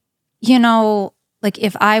you know, like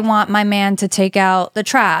if I want my man to take out the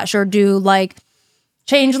trash or do like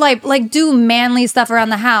change like do manly stuff around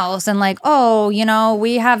the house and like, oh, you know,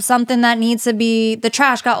 we have something that needs to be, the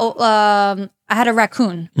trash got I had a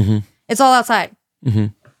raccoon. It's all outside.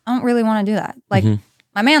 I don't really want to do that. Like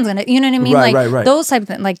my man's gonna, you know what I mean? Like those type of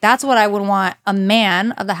things. Like that's what I would want a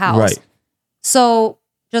man of the house. Right. So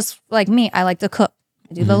just like me, I like to cook.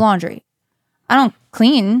 I do the laundry. I don't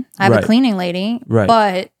clean. I have a cleaning lady. Right.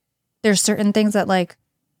 But there's certain things that like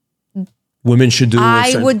women should do.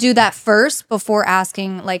 I would do that first before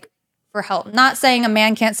asking like for help. Not saying a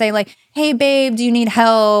man can't say like, hey babe, do you need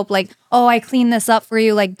help? Like, oh, I clean this up for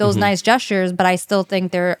you. Like those nice gestures. But I still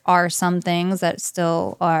think there are some things that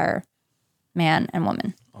still are man and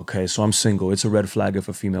woman. Okay, so I'm single. It's a red flag if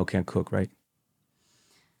a female can't cook, right?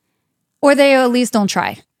 Or they at least don't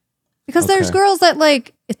try. Because there's girls that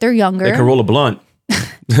like, if they're younger. They can roll a blunt.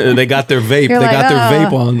 They got their vape. They got their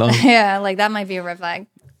vape on them. Yeah, like that might be a red flag.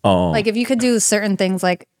 Oh. Like if you could do certain things,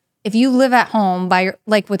 like if you live at home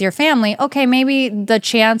like with your family, okay, maybe the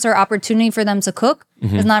chance or opportunity for them to cook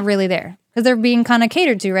is not really there. Because they're being kind of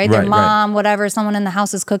catered to, right? Their mom, whatever, someone in the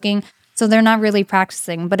house is cooking. So they're not really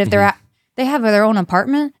practicing. But if they have their own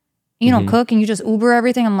apartment, you don't cook and you just Uber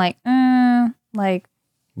everything, I'm like,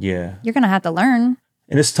 yeah, you're going to have to learn.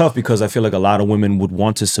 And it's tough because I feel like a lot of women would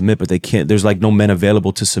want to submit, but they can't. There's like no men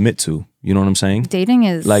available to submit to. You know what I'm saying? Dating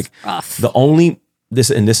is like rough. This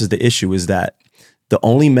is the issue, is that the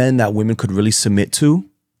only men that women could really submit to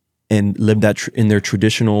and live that in their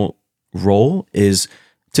traditional role is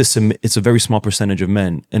to submit. It's a very small percentage of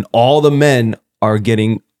men, and all the men are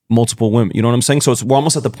getting multiple women. You know what I'm saying? So we're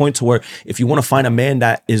almost at the point to where if you want to find a man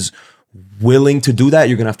that is willing to do that,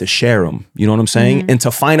 you're gonna have to share them. You know what I'm saying? And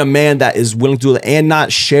to find a man that is willing to do that and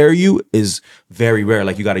not share you is very rare.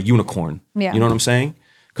 Like you got a unicorn. Yeah. You know what I'm saying?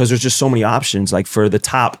 Because there's just so many options. Like for the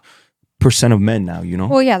top percent of men now. You know?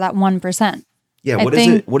 Well, yeah, that 1%. Yeah. What is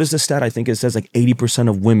it? What is the stat? I think it says like 80%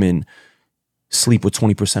 of women sleep with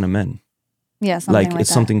 20% of men. Yeah, something like it's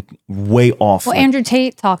that. something way off. Well, like, Andrew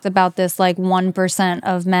Tate talked about this, like 1%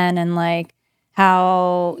 of men, and like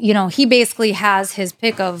how, you know, he basically has his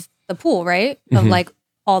pick of the pool, right? Of like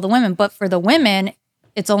all the women. But for the women,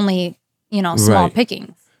 it's only, you know, small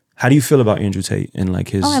pickings. How do you feel about Andrew Tate and like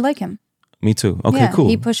his... Oh, I like him. Me too. Okay, yeah, cool.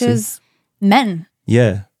 He pushes men.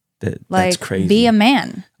 Yeah. Like, that's crazy. Be a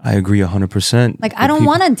man. I agree 100%. Like, I don't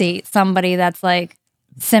want to date somebody that's like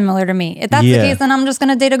similar to me. If that's the case, then I'm just going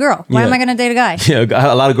to date a girl. Why am I going to date a guy?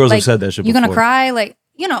 Yeah, a lot of girls have said that shit before. You're going to cry? Like,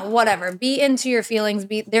 you know, whatever. Be into your feelings.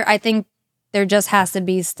 Be there. I think there just has to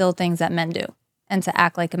be still things that men do and to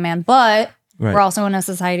act like a man. But we're also in a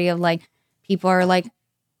society of like, people are like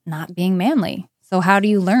not being manly. So how do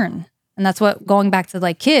you learn? And that's what, going back to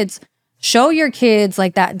like kids, show your kids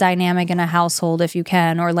like that dynamic in a household if you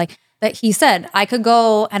can, or like that he said, I could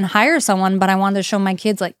go and hire someone, but I wanted to show my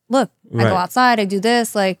kids like, look, I go outside, I do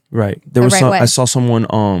this, like There was I saw someone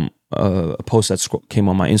a post that came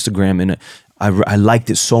on my Instagram, and I liked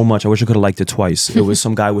it so much. I wish I could have liked it twice. It was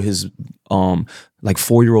some guy with his like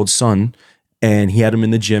 4-year-old son, and he had him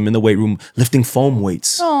in the gym in the weight room lifting foam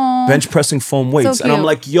weights. Aww. Bench pressing foam weights. So and I'm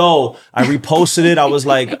like, yo, I reposted it. I was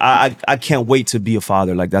like, I can't wait to be a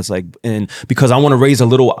father. Like that's like, and because I want to raise a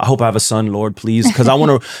little, I hope I have a son, Lord, please. Because I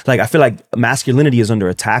want to, like, I feel like masculinity is under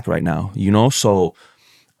attack right now, you know? So,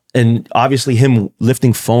 and obviously him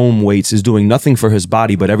lifting foam weights is doing nothing for his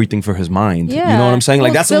body, but everything for his mind. Yeah. You know what I'm saying?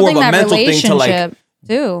 Like that's more of a mental thing to like.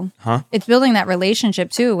 Too. It's building that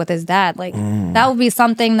relationship too with his dad. Like that would be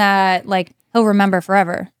something that like he'll remember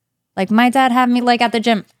forever. Like my dad had me like at the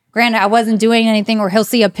gym. Granted, I wasn't doing anything, or he'll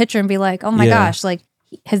see a picture and be like, oh my gosh, like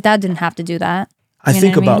his dad didn't have to do that. I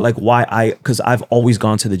think about like why because I've always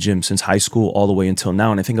gone to the gym since high school all the way until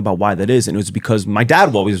now. And I think about why that is. And it was because my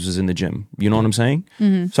dad always was in the gym. You know what I'm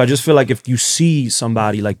saying? So I just feel like if you see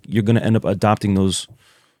somebody, like you're going to end up adopting those,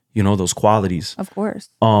 you know, those qualities. Of course.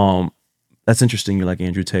 That's interesting. You're like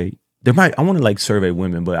Andrew Tate. I want to like survey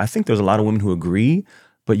women, but I think there's a lot of women who agree,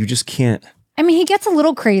 but you just can't. I mean, he gets a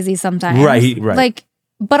little crazy sometimes. Right. Like,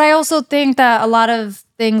 but I also think that a lot of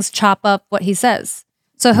things chop up what he says.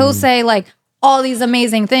 So he'll say like all these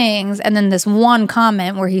amazing things, and then this one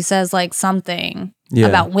comment where he says like something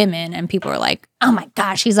about women, and people are like, "Oh my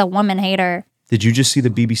gosh, he's a woman hater." Did you just see the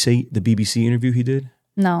BBC interview he did?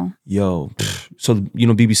 No. Yo, so you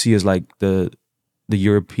know BBC is like the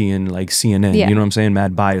European like CNN. You know what I'm saying?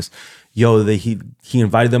 Mad bias. Yo, he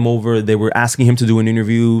invited them over. They were asking him to do an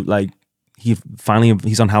interview. Like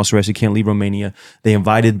he's on house arrest. He can't leave Romania. They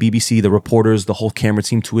invited BBC, the reporters, the whole camera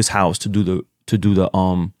team to his house to do the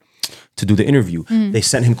interview. They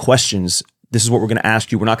sent him questions. This is what we're going to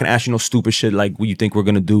ask you. We're not going to ask you no stupid shit like what you think we're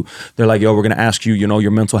going to do. They're like, yo, we're going to ask you, you know,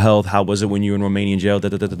 your mental health. How was it when you were in Romanian jail? Da,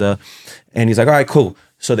 da, da, da, da. And he's like, all right, cool.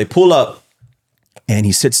 So they pull up and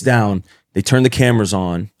he sits down. They turn the cameras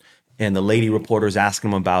on, and the lady reporter is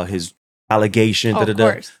asking him about his allegation. Of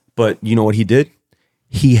course. But you know what he did?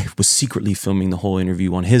 He was secretly filming the whole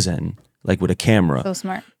interview on his end, like with a camera. So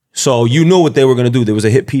smart. So you know what they were going to do. There was a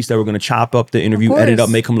hit piece that were going to chop up the interview, edit up,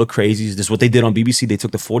 make him look crazy. This is what they did on BBC. They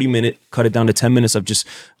took the 40-minute, cut it down to 10 minutes of just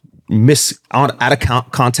out of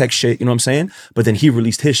context shit. You know what I'm saying? But then he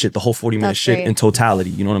released his shit, the whole 40-minute shit in totality.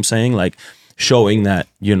 You know what I'm saying? Like showing that,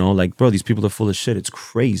 you know, like, bro, these people are full of shit. It's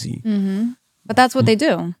crazy. But that's what they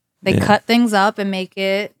do. They cut things up and make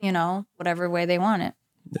it, you know, whatever way they want it.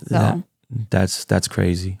 So that's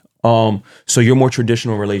crazy. So your more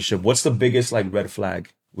traditional relationship, what's the biggest like red flag,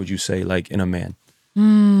 would you say, like in a man?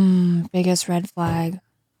 Biggest red flag.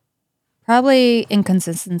 Probably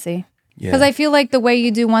inconsistency. Because Yeah. I feel like the way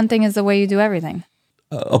you do one thing is the way you do everything.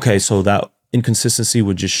 Okay, so that inconsistency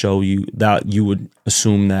would just show you that you would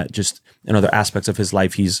assume that just in other aspects of his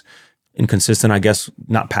life he's inconsistent, I guess,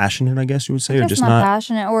 not passionate, I guess you would say, or just not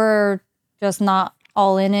passionate, or just not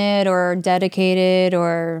all in it, or dedicated,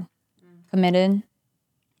 or committed.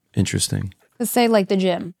 Interesting. Because say like the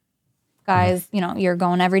gym. Guys, you know, you're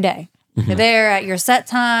going every day. You're there at your set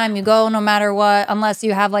time. You go no matter what, unless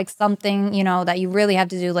you have like something, you know, that you really have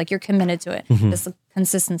to do. Like you're committed to it. This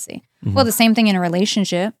consistency. Well, the same thing in a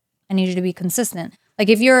relationship. I need you to be consistent. Like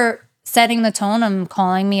if you're setting the tone and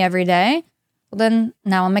calling me every day, well, then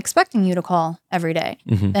now I'm expecting you to call every day.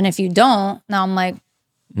 Then if you don't, now I'm like,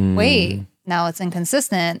 wait, now it's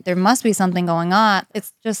inconsistent. There must be something going on.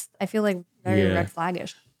 It's just, I feel like very red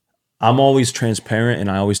flaggish. I'm always transparent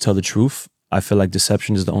and I always tell the truth. I feel like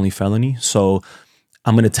deception is the only felony. So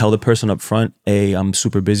I'm going to tell the person up front, hey, I'm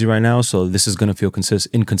super busy right now, so this is going to feel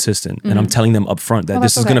inconsistent. And I'm telling them up front that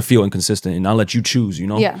this is going to feel inconsistent, and I'll let you choose, you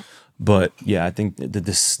know? Yeah. But yeah, I think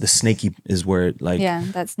the snaky is where it, like... Yeah,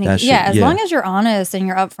 that's sneaky. Yeah, as long as you're honest and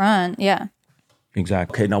you're upfront, yeah.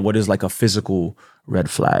 Exactly. Okay, now what is like a physical red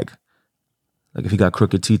flag? Like if he got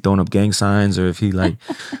crooked teeth throwing up gang signs, or if he like...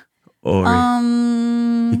 or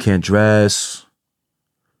he can't dress...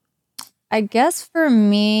 I guess for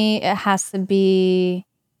me, it has to be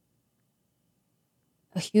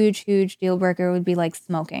a huge deal breaker would be like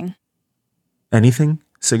smoking. Anything?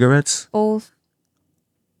 Cigarettes? Both.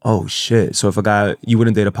 Oh shit. So if a guy, you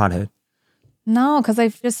wouldn't date a pothead? No, because I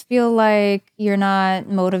just feel like you're not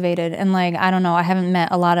motivated. And like, I don't know, I haven't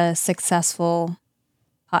met a lot of successful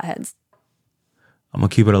potheads. I'm gonna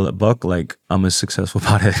keep it a buck. Like, I'm a successful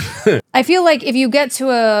pothead. I feel like if you get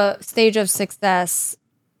to a stage of success,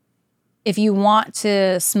 if you want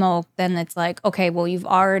to smoke, then it's like, okay, well, you've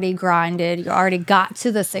already grinded, you already got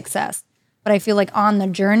to the success. But I feel like on the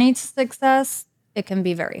journey to success, it can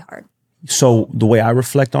be very hard. So the way I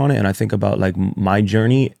reflect on it and I think about like my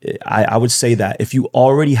journey, I would say that if you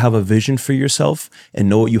already have a vision for yourself and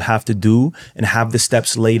know what you have to do and have the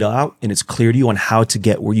steps laid out and it's clear to you on how to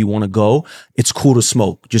get where you want to go, it's cool to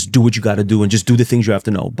smoke. Just do what you got to do and just do the things you have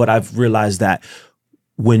to know. But I've realized that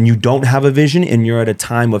when you don't have a vision and you're at a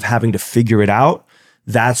time of having to figure it out,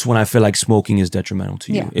 that's when I feel like smoking is detrimental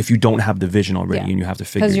to you. Yeah. If you don't have the vision already and you have to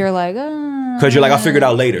figure it out. Because you're like, because you're like, I'll figure it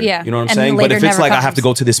out later. Yeah. You know what I'm saying? But if it's like, I have to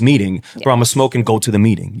go to this meeting, bro, I'm going to smoke and go to the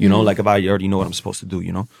meeting. You know, like if I already know what I'm supposed to do,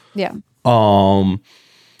 you know? Yeah.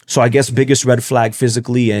 So I guess biggest red flag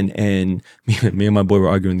physically, and me and my boy were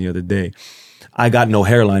arguing the other day. I got no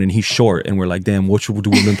hairline and he's short, and we're like, damn, which do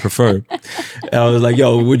women prefer? And I was like,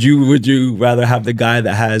 yo, would you rather have the guy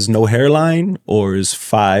that has no hairline or is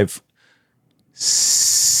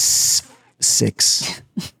 5'6"?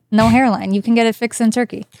 No hairline. You can get it fixed in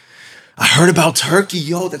Turkey. I heard about Turkey,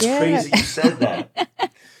 yo. That's crazy. You said that.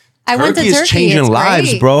 I went to Turkey. Turkey is changing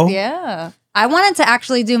lives, bro. Yeah, I wanted to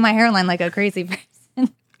actually do my hairline like a crazy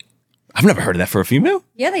person. I've never heard of that for a female.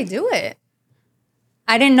 Yeah, they do it.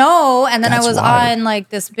 I didn't know, and then I was on like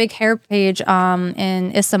this big hair page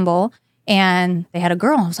in Istanbul, and they had a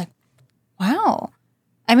girl. And I was like, wow.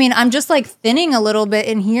 I mean, I'm just like thinning a little bit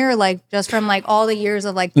in here, like just from like all the years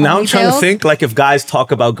of like ponytails. Now I'm trying to think like if guys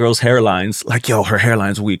talk about girls' hairlines, like, yo, her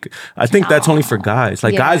hairline's weak. I think that's only for guys.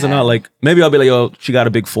 Like guys are not like, maybe I'll be like, yo, she got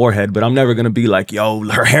a big forehead, but I'm never going to be like, yo,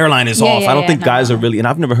 her hairline is off. I don't think guys are really, and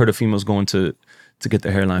I've never heard of females going to get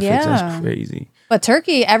their hairline fixed. That's crazy. But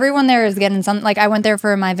Turkey, everyone there is getting something. Like I went there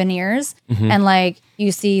for my veneers, and like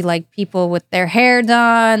you see like people with their hair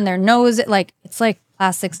done, their nose, like it's like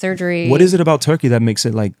plastic surgery. What is it about Turkey that makes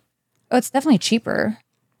it like? Oh, it's definitely cheaper.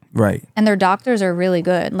 Right. And their doctors are really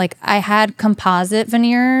good. Like I had composite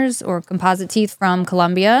veneers or composite teeth from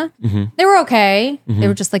Colombia. They were okay. They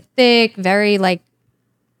were just like thick, very like,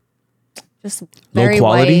 just very low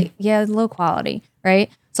quality? white. Yeah, low quality. Right.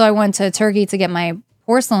 So I went to Turkey to get my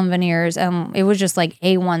porcelain veneers, and it was just like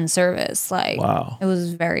A1 service. Like, wow, it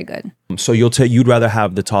was very good. So you'd rather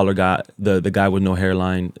have the taller guy, the guy with no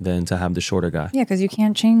hairline, than to have the shorter guy? Yeah, because you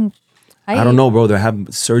can't change height. I don't know, bro. They're having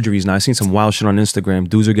surgeries now. I've seen some wild shit on Instagram.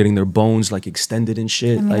 Dudes are getting their bones like extended and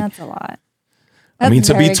shit. I mean, like, that's a lot. I mean,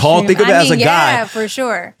 to be tall, think of it as a guy. Yeah, for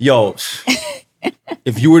sure. Yo,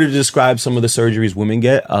 if you were to describe some of the surgeries women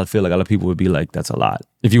get, I feel like a lot of people would be like, that's a lot.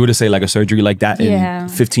 If you were to say like a surgery like that in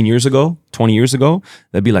 15 years ago, 20 years ago,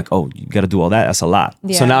 they'd be like, oh, you got to do all that. That's a lot.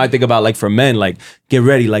 Yeah. So now I think about like for men, like get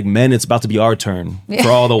ready. Like men, it's about to be our turn for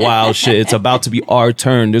all the wild shit. It's about to be our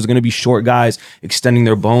turn. There's going to be short guys extending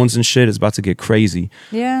their bones and shit. It's about to get crazy.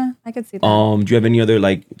 Yeah, I could see that. Do you have any other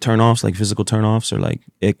like turnoffs, like physical turnoffs or like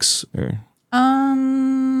icks or?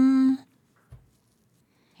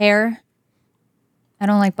 Hair. I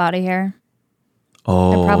don't like body hair.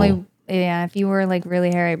 Oh. I probably, if you were like really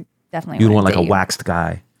hairy, I definitely you'd want like a waxed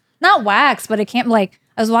guy. Not waxed, but it can't, like,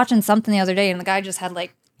 I was watching something the other day and the guy just had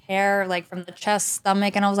like hair like from the chest,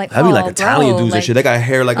 stomach, and I was like, that'd be like Italian dudes and shit. They got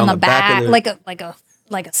hair like on the back of their...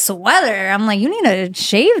 like a sweater. I'm like, you need to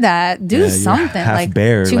shave that. Do something. Half like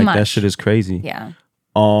bare. too like much. That shit is crazy. Yeah.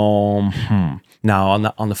 Now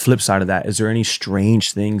on the flip side of that, is there any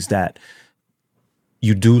strange things that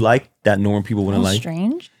you do like that normal people wouldn't like?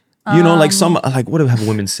 Strange? You know, like some, like what have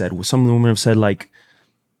women said? Some women have said like,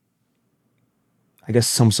 I guess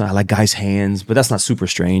some like guys' hands, but that's not super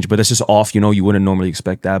strange, but that's just off, you know, you wouldn't normally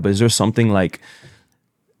expect that. But is there something like...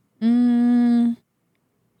 I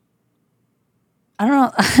don't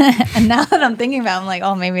know. And now that I'm thinking about it, I'm like,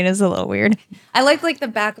 oh, maybe it is a little weird. I like the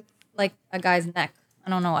back, like a guy's neck. I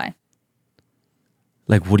don't know why.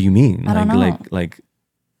 Like, what do you mean? I don't know. Like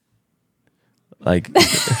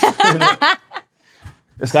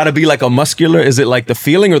it's got to be like a muscular. Is it like the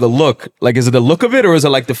feeling or the look? Like, is it the look of it or is it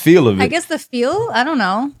like the feel of it? I guess the feel. I don't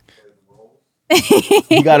know.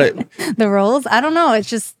 You gotta the rolls. I don't know. It's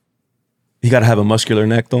just. You gotta have a muscular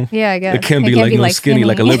neck, though. Yeah, I guess it can't be like no skinny,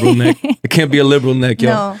 like a liberal neck. It can't be a liberal neck,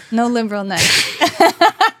 yo. No liberal neck.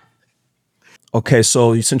 Okay,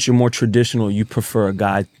 so since you're more traditional, you prefer a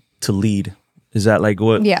guy to lead. Is that like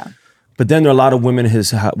what? Yeah. But then there are a lot of women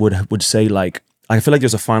would say like, I feel like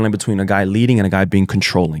there's a fine line between a guy leading and a guy being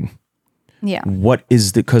controlling. Yeah. What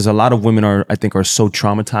is the, because a lot of women are so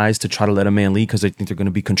traumatized to try to let a man lead because they think they're going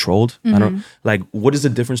to be controlled. I don't like, what is the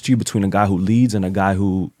difference to you between a guy who leads and a guy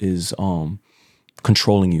who is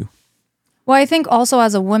controlling you? Well, I think also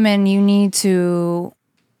as a woman, you need to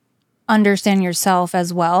understand yourself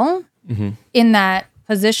as well in that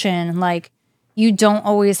position. Like, you don't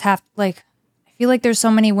always have, like, I feel like there's so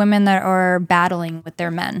many women that are battling with their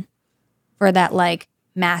men for that, like,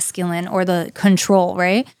 masculine or the control,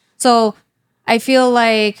 right? So I feel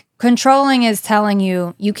like controlling is telling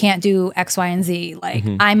you you can't do X, Y, and Z. Like,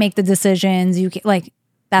 I make the decisions. You can, like,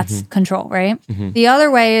 that's control, right? The other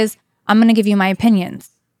way is I'm going to give you my opinions.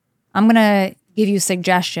 I'm going to give you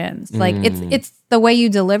suggestions. Like, it's the way you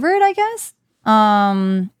deliver it, I guess.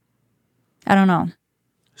 I don't know.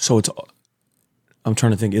 So I'm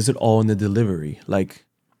trying to think, is it all in the delivery? Like,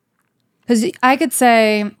 because I could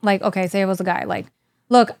say, like, okay, say it was a guy, like,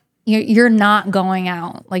 look, you're not going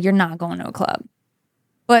out, like, you're not going to a club.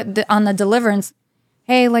 But on the deliverance,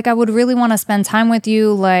 hey, like, I would really want to spend time with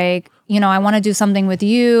you. Like, you know, I want to do something with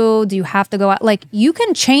you. Do you have to go out? Like, you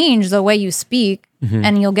can change the way you speak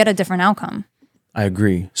and you'll get a different outcome. I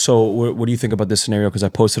agree. So what do you think about this scenario? Because I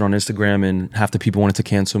posted on Instagram and half the people wanted to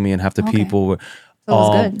cancel me and half the people were, so it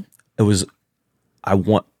was good. It was,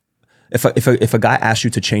 if a guy asked you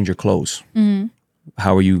to change your clothes,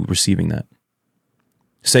 how are you receiving that?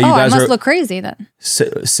 Say you guys I must look crazy then.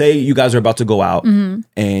 Say you guys are about to go out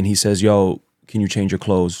and he says, yo, can you change your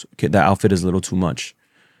clothes? That outfit is a little too much.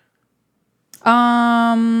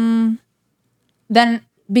 Then,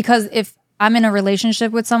 because if I'm in a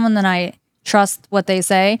relationship with someone, then I trust what they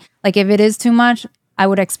say. Like, if it is too much, I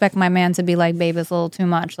would expect my man to be like, babe, it's a little too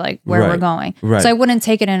much, like where we're going. Right. So I wouldn't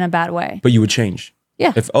take it in a bad way. But you would change.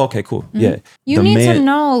 Yeah. Okay, cool. Yeah. You need to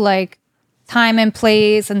know, like, time and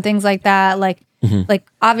place and things like that. Like, like,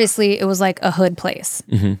 obviously it was like a hood place.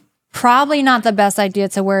 Probably not the best idea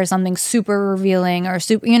to wear something super revealing or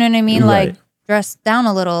super, you know what I mean? Right. Like, dress down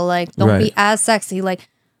a little, like, don't be as sexy. Like,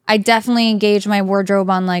 I definitely engage my wardrobe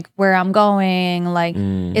on, like, where I'm going. Like,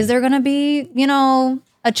 is there going to be, you know,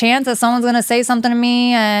 a chance that someone's going to say something to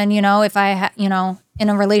me? And, you know, if I, you know, in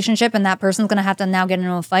a relationship and that person's going to have to now get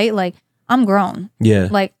into a fight, like, I'm grown. Yeah.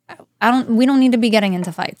 Like, we don't need to be getting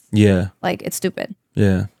into fights. Yeah. Like, it's stupid.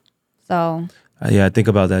 Yeah. So. Yeah, I think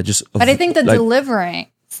about that. But I think the delivering,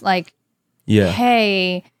 like,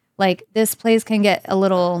 hey, like, this place can get a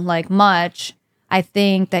little, like, much. I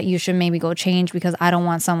think that you should maybe go change because I don't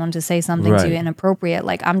want someone to say something to you inappropriate.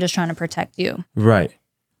 Like, I'm just trying to protect you. Right.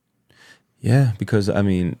 Yeah, because, I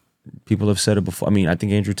mean, people have said it before. I mean, I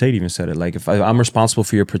think Andrew Tate even said it. Like, if I'm responsible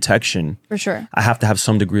for your protection, for sure, I have to have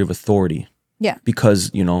some degree of authority. Yeah.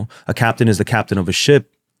 Because, you know, a captain is the captain of a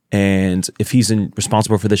ship. And if he's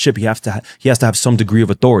responsible for the ship, he has to have some degree of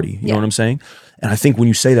authority. You know what I'm saying? And I think when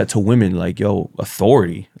you say that to women, like, yo,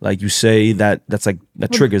 authority, like, you say that's like,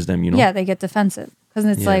 that triggers them, you know? Yeah, they get defensive because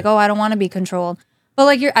it's like, oh, I don't want to be controlled. But,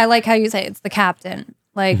 like, I like how you say it's the captain.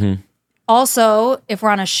 Like, also, if we're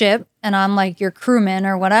on a ship and I'm like your crewman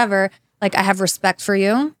or whatever, like, I have respect for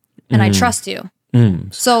you and I trust you.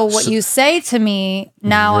 So what you say to me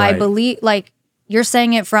now, I believe, like, you're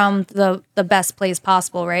saying it from the best place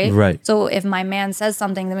possible, right? Right. So if my man says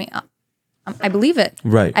something to me, I believe it.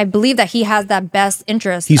 Right. I believe that he has that best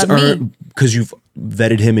interest of me. Because you've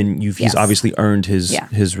vetted him and he's obviously earned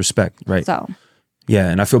his respect, right? So. Yeah,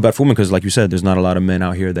 and I feel bad for women because, like you said, there's not a lot of men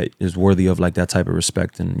out here that is worthy of, like, that type of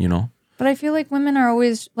respect, and, you know. But I feel like women are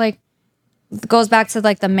always, like, it goes back to,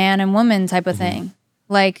 like, the man and woman type of thing.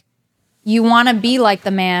 Like, you want to be like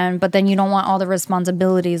the man, but then you don't want all the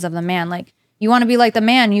responsibilities of the man. Like, you want to be like the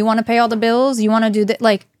man. You want to pay all the bills. You want to do that.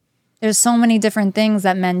 Like, there's so many different things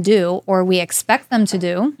that men do, or we expect them to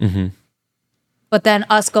do. But then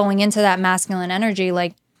us going into that masculine energy,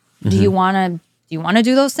 like, do you want to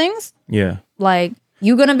do those things? Yeah. Like,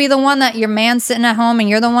 you gonna be the one that your man's sitting at home and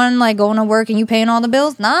you're the one, like, going to work and you paying all the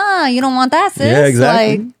bills? Nah, you don't want that, sis. Yeah,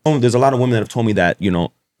 exactly. Like, there's a lot of women that have told me that, you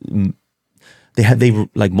know, they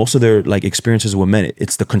like most of their like experiences with men,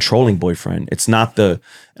 it's the controlling boyfriend. It's not the,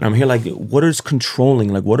 and I'm here like, what is controlling?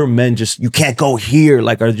 Like, what are men just, you can't go here?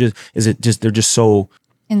 Like, is it just, they're just so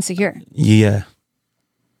insecure. Yeah.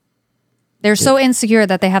 They're so insecure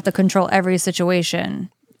that they have to control every situation.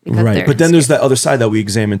 Right. But then there's that other side that we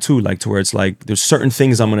examine too, like to where it's like, there's certain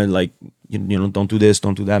things I'm going to like, you know, don't do this,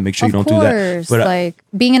 don't do that. Make sure you don't do that. But like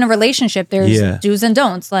being in a relationship, there's do's and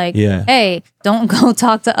don'ts. Like, hey, don't go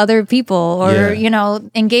talk to other people or, you know,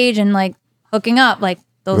 engage in like hooking up. Like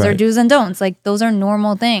those are do's and don'ts. Like those are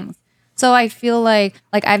normal things. So I feel like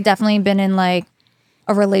I've definitely been in like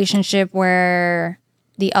a relationship where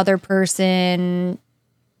the other person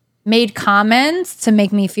made comments to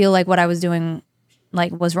make me feel like what I was doing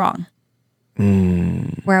like was wrong.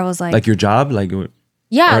 Where I was like your job, like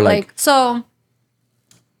so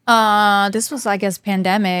this was I guess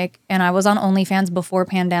pandemic, and I was on OnlyFans before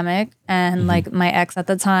pandemic, and like my ex at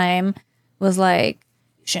the time was like,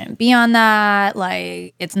 you shouldn't be on that,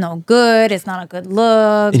 like it's no good, it's not a good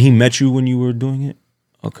look. And he met you when you were doing it?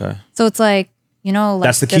 Okay. So it's like, you know, like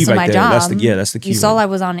that's the key right my there. job. That's the key. You saw I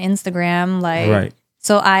was on Instagram, like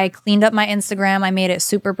so I cleaned up my Instagram. I made it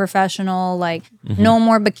super professional, like no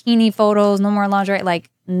more bikini photos, no more lingerie, like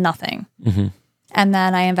nothing. And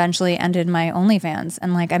then I eventually ended my OnlyFans,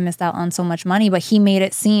 and like I missed out on so much money, but he made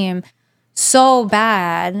it seem so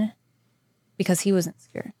bad because he was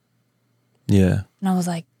insecure. Yeah. And I was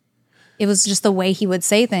like, it was just the way he would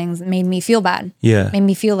say things that made me feel bad. Yeah. Made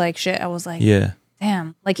me feel like shit. I was like,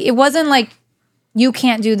 damn. Like it wasn't like, you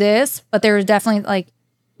can't do this, but there was definitely like,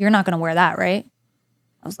 you're not going to wear that, right?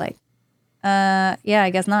 I was like, yeah,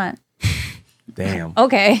 I guess not. Damn.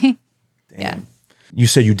 Okay. Damn. Yeah. You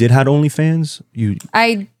said you did have OnlyFans?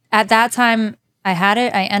 At that time, I had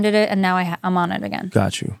it, I ended it, and now I'm on it again.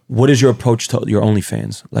 Got you. What is your approach to your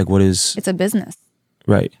OnlyFans? Like what is... It's a business.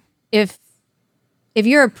 Right. If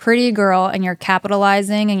you're a pretty girl and you're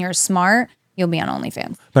capitalizing and you're smart, you'll be on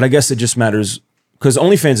OnlyFans. But I guess it just matters... Because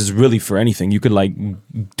OnlyFans is really for anything. You could like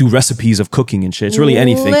do recipes of cooking and shit. It's really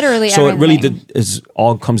anything. Literally so everything. It really is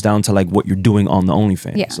all comes down to like what you're doing on the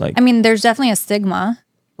OnlyFans. Yeah. Like, I mean, there's definitely a stigma.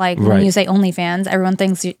 Like when you say OnlyFans, everyone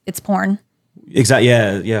thinks it's porn. Exactly.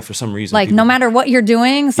 Yeah. For some reason. Like no matter what you're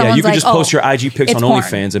doing, someone's you could like, just post your IG pics on porn.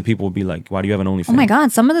 OnlyFans and people will be like, why do you have an OnlyFans? Oh my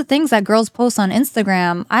God. Some of the things that girls post on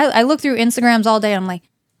Instagram, I look through Instagrams all day. And I'm like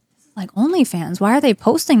OnlyFans, why are they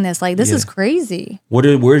posting this? Like, this is crazy.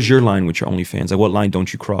 Where's your line with your OnlyFans? Like, what line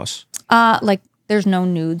don't you cross? Like, there's no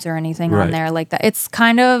nudes or anything on there like that. It's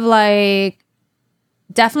kind of like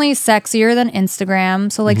definitely sexier than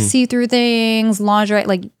Instagram. So like see-through things, lingerie.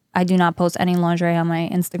 Like, I do not post any lingerie on my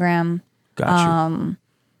Instagram. Got you.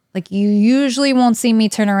 Like, you usually won't see me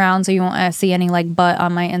turn around, so you won't see any like butt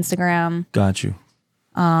on my Instagram. Got you.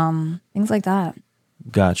 Things like that.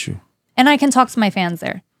 Got you. And I can talk to my fans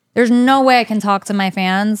there. There's no way I can talk to my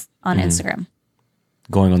fans on Instagram.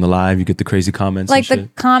 Going on the live, you get the crazy comments. Like the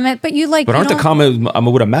comment, but you like. But aren't the comments? I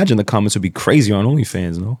would imagine the comments would be crazy on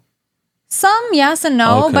OnlyFans, no? Some yes and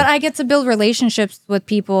no, but I get to build relationships with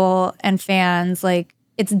people and fans. Like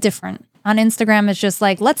it's different on Instagram. It's just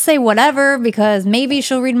like, let's say whatever because maybe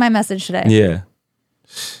she'll read my message today. Yeah.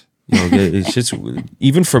 You know, it's just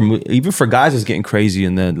even for guys, it's getting crazy,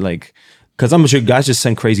 and then like. Because I'm sure guys just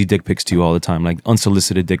send crazy dick pics to you all the time, like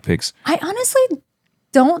unsolicited dick pics. I honestly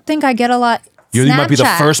don't think I get a lot. You might be the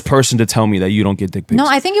first person to tell me that you don't get dick pics. No,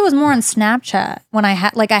 I think it was more on Snapchat when I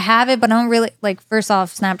had, like I have it, but I don't really, like first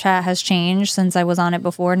off, Snapchat has changed since I was on it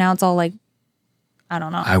before. Now it's all like, I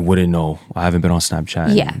don't know. I wouldn't know. I haven't been on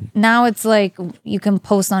Snapchat. Yeah. Now it's like you can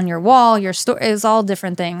post on your wall, your story, it's all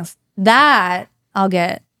different things. That I'll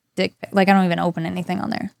get dick pic. Like I don't even open anything on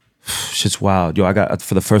there. Shit's wild. Yo, I got,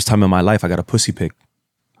 for the first time in my life, I got a pussy pic.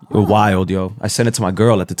 Wild, yo. I sent it to my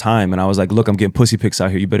girl at the time and I was like, look, I'm getting pussy pics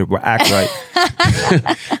out here. You better act right.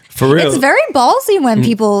 For real. It's very ballsy when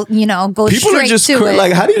people, you know, go people straight are just to it.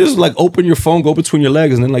 Like, how do you just like open your phone, go between your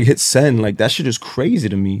legs and then like hit send? Like that shit is crazy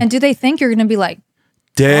to me. And do they think you're going to be like,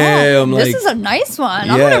 damn, this is a nice one.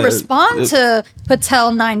 I'm going to respond to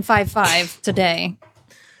Patel 955 today.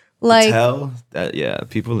 Like, that,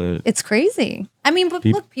 people are. It's crazy. I mean, but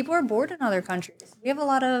look, people are bored in other countries. We have a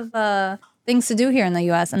lot of things to do here in the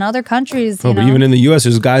U.S. and other countries. You know? But even in the U.S.,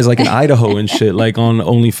 there's guys like in Idaho and shit, like on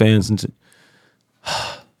OnlyFans and.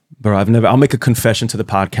 Bro, I'll make a confession to the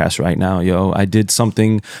podcast right now, yo. I did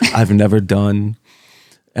something I've never done,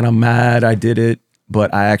 and I'm mad I did it.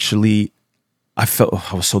 But I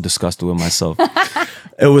was so disgusted with myself.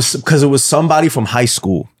 It was because it was somebody from high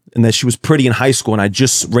school. and that she was pretty in high school, and I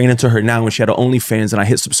just ran into her now when she had an OnlyFans, and I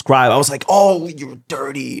hit subscribe. I was like, oh, you're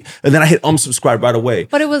dirty. And then I hit unsubscribe right away.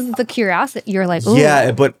 But it was the curiosity. You're like, ooh.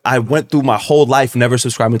 Yeah, but I went through my whole life never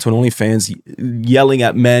subscribing to an OnlyFans, yelling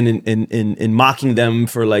at men and mocking them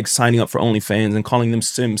for like signing up for OnlyFans and calling them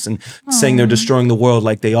simps and saying they're destroying the world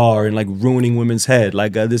like they are and like ruining women's head.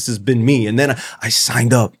 Like this has been me. And then I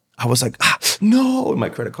signed up. I was like, no, and my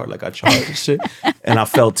credit card like got charged and shit. And I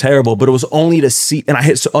felt terrible, but it was only to see, and I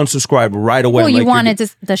hit unsubscribe right away. Well, you like, wanted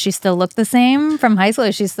to, does she still look the same from high school?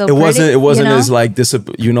 Is she still it pretty, wasn't as like this,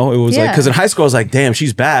 you know, it was like, because in high school I was like, damn,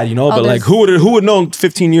 she's bad, you know, but like who would know in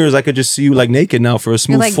 15 years I could just see you like naked now for a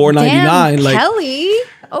smooth like, $4.99. Like Kelly,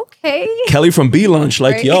 okay. Kelly from B Lunch,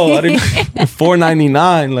 like, right. Yo, I didn't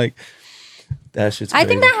 $4.99, like that shit's crazy. I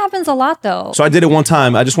think that happens a lot though. So I did it one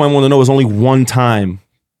time. I just want to know it was only one time.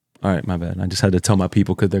 All right, my bad. I just had to tell my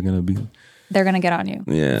people because they're gonna get on you.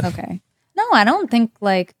 Yeah. Okay. No, I don't think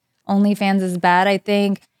like OnlyFans is bad. I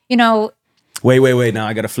think, you know. Wait. Now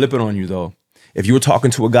I gotta flip it on you though. If you were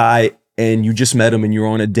talking to a guy and you just met him and you're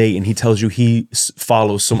on a date and he tells you he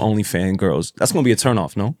follows some OnlyFans girls, that's gonna be a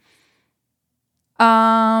turnoff, no?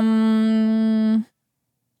 I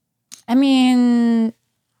mean,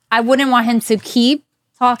 I wouldn't want him to keep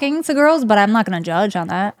talking to girls, but I'm not going to judge on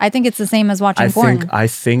that. I think it's the same as watching porn. I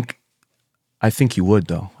think you would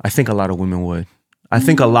though. I think a lot of women would. I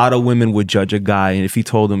think a lot of women would judge a guy, and if he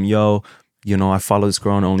told them, "Yo, you know, I follow this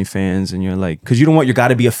girl on OnlyFans," and you're like, because you don't want your guy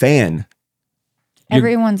to be a fan.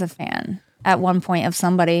 Everyone's a fan at one point of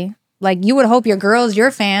somebody. Like you would hope your girl's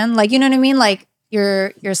your fan. Like you know what I mean? Like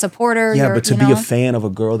your supporter. Yeah, but to be a fan of a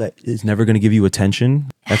girl that is never going to give you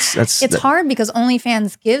attention, it's hard because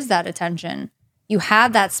OnlyFans gives that attention. You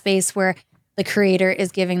have that space where the creator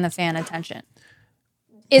is giving the fan attention.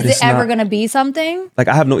 Is it ever going to be something? Like,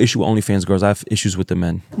 I have no issue with OnlyFans girls. I have issues with the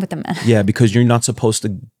men. With the men. Yeah, because you're not supposed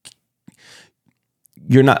to...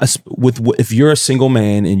 If you're a single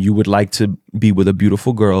man and you would like to be with a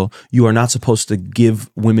beautiful girl, you are not supposed to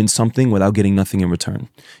give women something without getting nothing in return.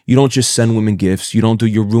 You don't just send women gifts.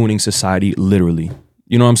 You're ruining society, literally.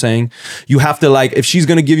 You know what I'm saying? You have to like, if she's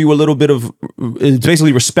going to give you a little bit of, it's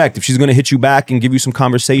basically respect. If she's going to hit you back and give you some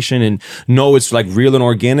conversation and know it's like real and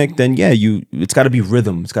organic, then yeah, it's got to be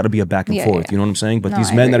rhythm. It's got to be a back and forth. Yeah. You know what I'm saying? But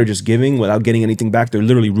these men that are just giving without getting anything back, they're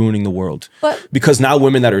literally ruining the world. Because now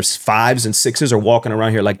women that are 5s and 6s are walking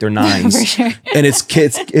around here like they're 9s. For sure. And it's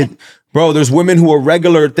kids. Bro, there's women who are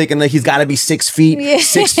regular thinking that he's got to be 6 feet,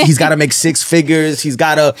 he's got to make 6 figures,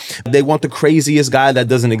 they want the craziest guy that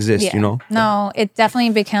doesn't exist, you know? No, it definitely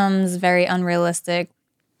becomes very unrealistic.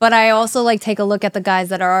 But I also like take a look at the guys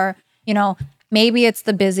that are, you know, maybe it's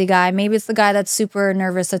the busy guy, maybe it's the guy that's super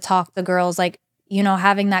nervous to talk to girls. Like, you know,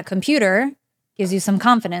 having that computer gives you some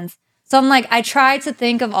confidence. So I'm like, I try to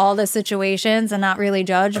think of all the situations and not really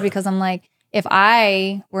judge because I'm like, if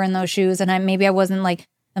I were in those shoes and maybe I wasn't like,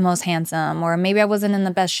 the most handsome, or maybe I wasn't in the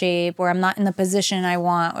best shape, or I'm not in the position I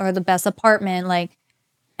want, or the best apartment, like,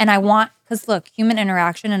 and I want, because look, human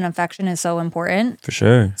interaction and affection is so important. For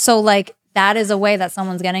sure. So like, that is a way that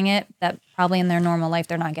someone's getting it that probably in their normal life,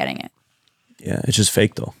 they're not getting it. Yeah, it's just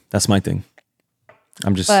fake though. That's my thing.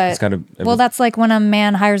 It's gotta. Well, that's like when a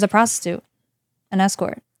man hires a prostitute, an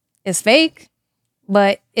escort. It's fake,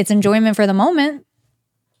 but it's enjoyment for the moment.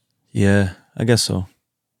 Yeah, I guess so.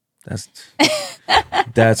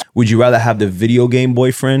 Would you rather have the video game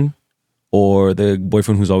boyfriend or the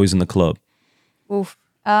boyfriend who's always in the club? Oof.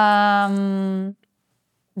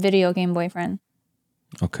 Video game boyfriend.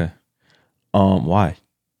 Okay. Why?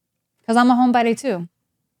 Because I'm a homebody too.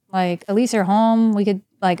 Like, at least you're home. We could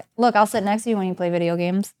like, look, I'll sit next to you when you play video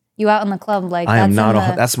games. You out in the club, like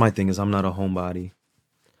that's my thing is I'm not a homebody.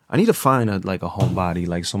 I need to find a homebody,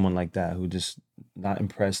 like someone like that who just not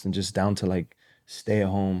impressed and just down to like stay at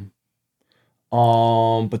home.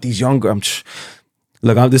 But these younger,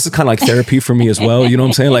 this is kind of like therapy for me as well. You know what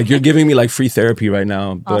I'm saying? Like you're giving me like free therapy right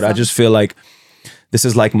now, but awesome. I just feel like this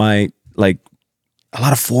is like a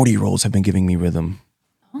lot of 40-year-olds have been giving me rhythm.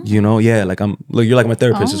 Oh. You know? Yeah. Like you're like my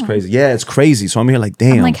therapist. It's crazy. Yeah, it's crazy. So I'm here like,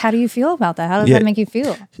 damn. I'm like, how do you feel about that? How does that make you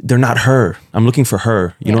feel? They're not her. I'm looking for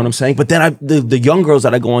her. You know what I'm saying? But then the young girls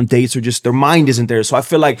that I go on dates are just, their mind isn't there. So I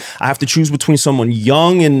feel like I have to choose between someone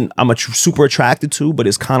young and I'm super attracted to, but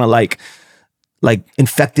it's kind of like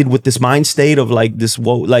infected with this mind state of like this,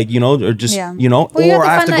 or just, you know, well, you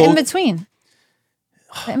have to find that in between.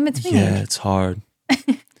 The in between. Yeah, it's hard.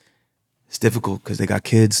 It's difficult because they got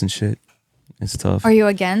kids and shit. It's tough. Are you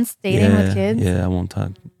against dating with kids? Yeah, I won't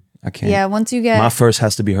talk. I can't. Yeah, once you get... My first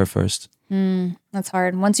has to be her first. That's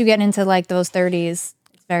hard. Once you get into like those 30s,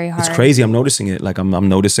 it's very hard. It's crazy. I'm noticing it. Like I'm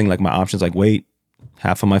noticing like my options like, wait,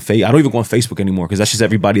 Half of my face. I don't even go on Facebook anymore because that's just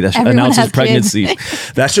everybody that Everyone announces has pregnancy.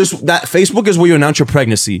 That's just that. Facebook is where you announce your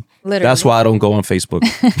pregnancy. Literally. That's why I don't go on Facebook.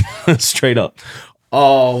 Straight up.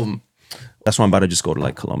 That's why I'm about to just go to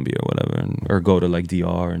like Colombia or whatever, or go to like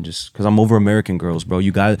DR and just because I'm over American girls, bro.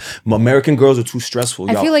 You guys, American girls are too stressful.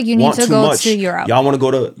 I feel like you need to go to Europe. Y'all want to go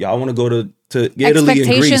to Italy and Greece.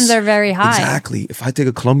 Expectations are very high. Exactly. If I take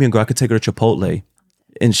a Colombian girl, I could take her to Chipotle,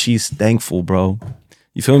 and she's thankful, bro.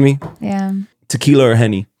 You feel me? Yeah. Tequila or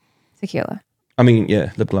Henny? Tequila. I mean,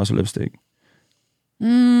 yeah, lip gloss or lipstick.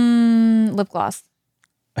 Lip gloss.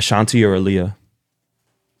 Ashanti or Aaliyah?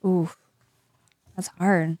 Ooh, that's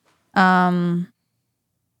hard.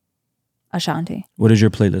 Ashanti. What does your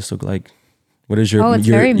playlist look like? What does your it's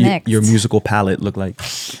very mixed. Your musical palette look like?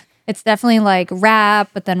 It's definitely like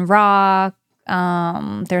rap, but then rock.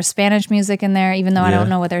 There's Spanish music in there, even though I don't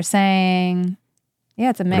know what they're saying.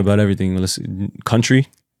 Yeah, it's a mix. What about everything? Let's see. Country?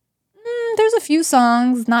 There's a few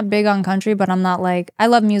songs, not big on country, but I'm not like, I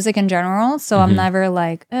love music in general, so I'm never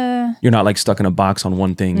like, You're not like stuck in a box on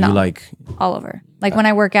one thing. No. You like all over. Like when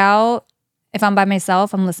I work out, if I'm by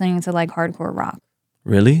myself, I'm listening to like hardcore rock.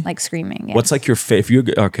 Really? Like screaming. Yeah. What's like your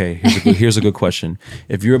favorite? Okay, here's a good question.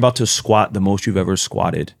 If you're about to squat the most you've ever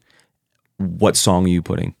squatted, what song are you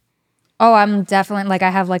putting? Oh, I'm definitely like,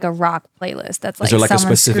 I have like a rock playlist. That's like, is there like a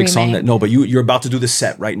specific screaming. song that? No, but you're about to do the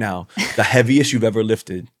set right now. The heaviest you've ever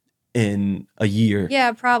lifted in a year.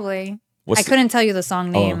 Yeah, probably. I couldn't tell you the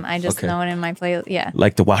song name. I just know it in my playlist. Yeah.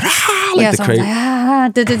 Like the wild, like the crazy.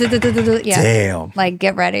 Yeah. Damn. Like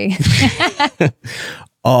get ready.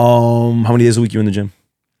 How many days a week you in the gym?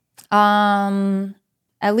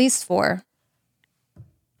 At least 4.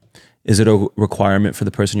 Is it a requirement for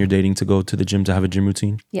the person you're dating to go to the gym to have a gym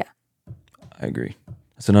routine? Yeah. I agree.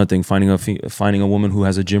 That's another thing. Finding a woman who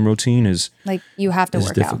has a gym routine is like you have to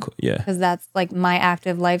work difficult. out. Yeah, because that's like my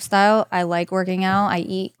active lifestyle. I like working out. I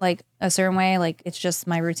eat like a certain way. Like it's just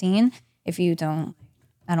my routine. If you don't,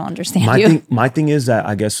 I don't understand My thing is that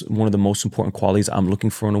I guess one of the most important qualities I'm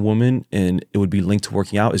looking for in a woman, and it would be linked to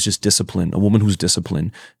working out, is just discipline. A woman who's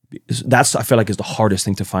disciplined. That's I feel like is the hardest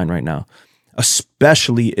thing to find right now,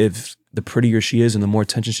 especially if the prettier she is and the more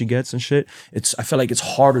attention she gets and shit, I feel like it's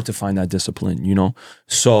harder to find that discipline, you know?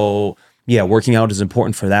 So yeah, working out is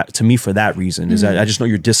important for that, to me, for that reason, is that I just know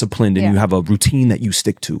you're disciplined and you have a routine that you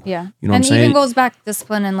stick to. Yeah. You know what I'm saying? And it even goes back to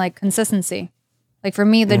discipline and like consistency. Like for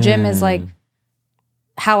me, the gym is like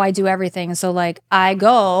how I do everything. So like I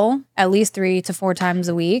go at least 3 to 4 times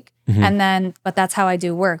a week. And then, but that's how I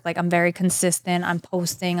do work. Like I'm very consistent. I'm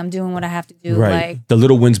posting. I'm doing what I have to do. Right. Like the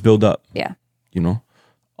little wins build up. Yeah. You know?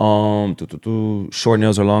 Short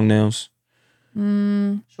nails or long nails?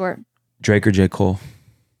 Short. Drake or J. Cole?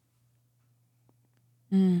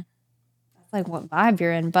 That's like what vibe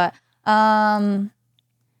you're in, but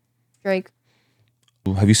Drake.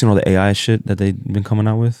 Have you seen all the AI shit that they've been coming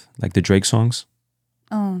out with? Like the Drake songs?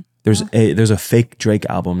 Oh. There's a fake Drake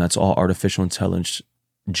album that's all artificial intelligence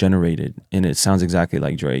generated, and it sounds exactly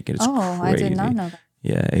like Drake. And it's crazy. I did not know that.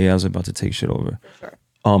 Yeah, AI's about to take shit over. For sure.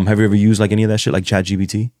 Have you ever used like any of that shit, like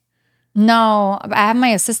ChatGPT? No, I have my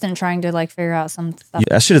assistant trying to like figure out some stuff.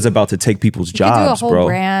 Yeah, that shit is about to take people's You jobs, could do a whole bro.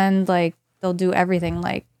 brand, like they'll do everything,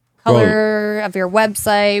 like color of your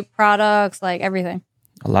website, products, like everything.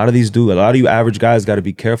 A lot of you average guys got to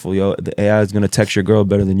be careful, yo. The AI is gonna text your girl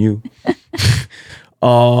better than you.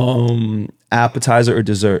 Appetizer or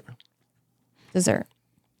dessert? Dessert.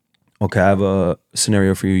 Okay, I have a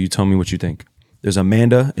scenario for you. You tell me what you think. There's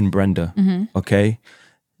Amanda and Brenda. Okay,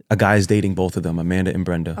 a guy's dating both of them, Amanda and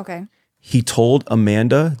Brenda. Okay. He told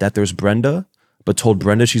Amanda that there's Brenda, but told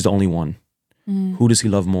Brenda she's the only one. Who does he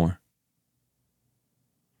love more?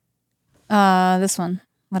 This one,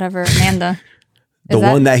 whatever, Amanda. The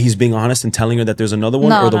one that he's being honest and telling her that there's another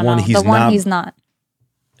one, or the one he's not? The one he's not.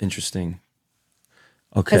 Interesting.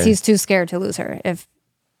 Okay. Because he's too scared to lose her. If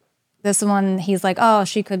this one, he's like, oh,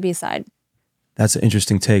 she could be side. That's an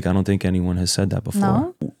interesting take. I don't think anyone has said that before.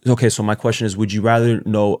 No? Okay, so my question is, would you rather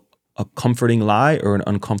know a comforting lie or an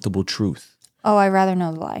uncomfortable truth? Oh, I'd rather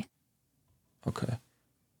know the lie. Okay.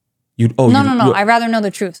 No. I'd rather know the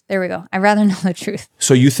truth. There we go. I'd rather know the truth.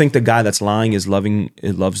 So you think the guy that's lying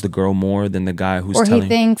loves the girl more than the guy who's telling? Or he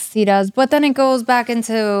thinks he does. But then it goes back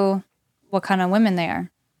into what kind of women they are.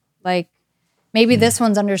 Like, maybe this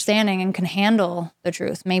one's understanding and can handle the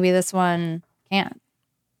truth. Maybe this one can't.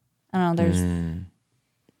 I don't know. There's...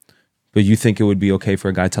 But you think it would be okay for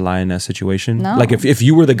a guy to lie in that situation? No. Like if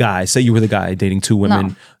you were the guy, say you were the guy dating 2 women,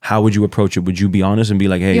 No. how would you approach it? Would you be honest and be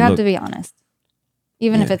like, hey, you have look. to be honest.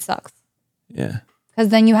 Even if it sucks. Yeah. Because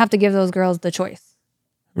then you have to give those girls the choice.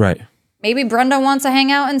 Right. Maybe Brenda wants to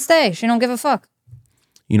hang out and stay. She don't give a fuck.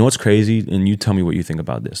 You know what's crazy? And you tell me what you think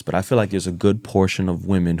about this, but I feel like there's a good portion of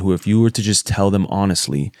women who, if you were to just tell them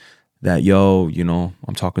honestly that, yo, you know,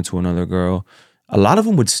 I'm talking to another girl, a lot of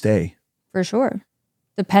them would stay. For sure.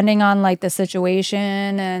 Depending on like the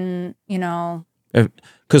situation and, you know.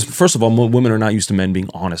 Because first of all, women are not used to men being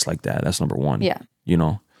honest like that. That's number one. Yeah. You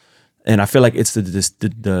know? And I feel like it's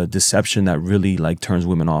the deception that really like turns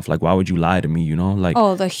women off. Like, why would you lie to me, you know? Like,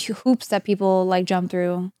 oh, the hoops that people like jump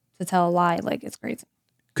through to tell a lie. Like, it's crazy.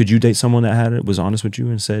 Could you date someone that was honest with you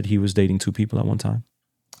and said he was dating 2 people at one time?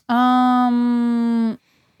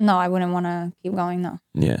 No, I wouldn't want to keep going, no.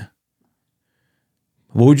 Yeah.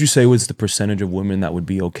 What would you say was the percentage of women that would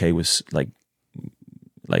be okay with like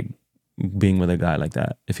being with a guy like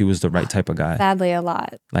that if he was the right type of guy? Sadly, a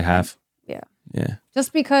lot. Like half? Yeah. Yeah.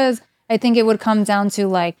 Just because I think it would come down to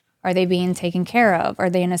like, are they being taken care of? Are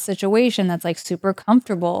they in a situation that's like super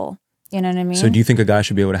comfortable? You know what I mean? So do you think a guy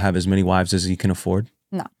should be able to have as many wives as he can afford?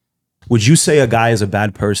 No. Would you say a guy is a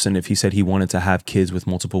bad person if he said he wanted to have kids with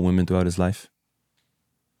multiple women throughout his life?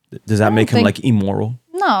 Does that make him like immoral?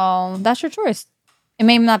 No, that's your choice. It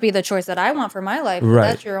may not be the choice that I want for my life, but right.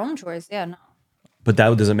 That's your own choice. Yeah, no. But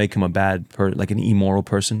that doesn't make him a bad like an immoral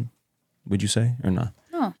person, would you say, or not?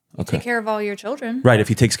 No. You take care of all your children. Right, if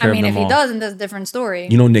he takes care of them all. I mean, if he doesn't, that's a different story.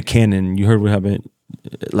 You know Nick Cannon, you heard what happened?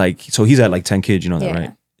 Like, so he's at like 10 kids, you know that,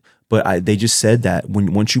 right? But they just said that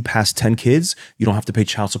once you pass 10 kids, you don't have to pay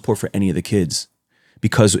child support for any of the kids.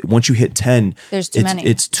 Because once you hit 10, there's too many.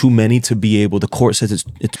 It's too many to be able, the court says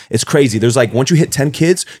it's crazy. There's like, once you hit 10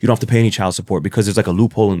 kids, you don't have to pay any child support because there's like a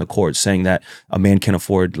loophole in the court saying that a man can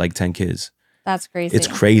afford like 10 kids. That's crazy. It's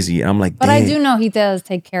crazy. And I'm like, but dang. I do know he does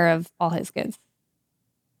take care of all his kids.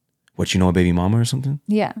 What, you know a baby mama or something?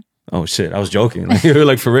 Yeah. Oh shit, I was joking. Like, you were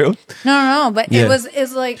like, for real? No, but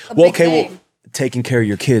it's like a big thing. Well, taking care of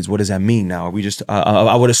your kids, what does that mean now? Are we just,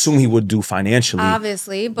 I would assume he would do financially.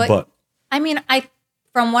 Obviously, but I mean,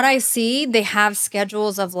 from what I see, they have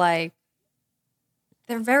schedules of like,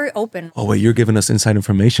 they're very open. Oh wait, you're giving us inside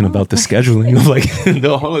information about the scheduling. I'm like,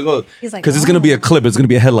 no, oh my God. He's like, because it's gonna be a clip. It's gonna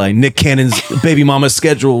be a headline. Nick Cannon's baby mama's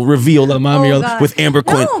schedule revealed on Miami with Amber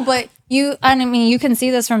Quinn. No, but you can see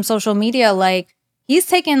this from social media. Like he's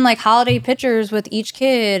taking like holiday pictures with each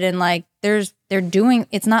kid, and like they're doing.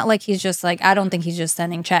 It's not like he's just like, I don't think he's just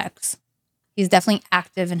sending checks. He's definitely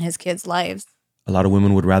active in his kids' lives. A lot of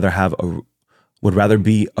women would rather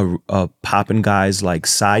be a poppin' guy's like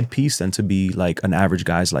side piece than to be like an average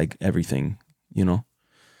guy's like everything, you know?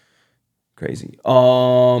 Crazy.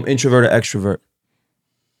 Introvert or extrovert?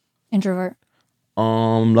 Introvert.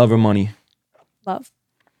 Love or money? Love.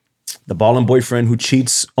 The ballin' boyfriend who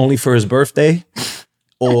cheats only for his birthday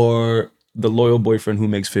or the loyal boyfriend who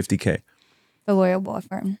makes 50K? The loyal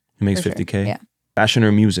boyfriend. Who makes 50K? Sure. Yeah. Fashion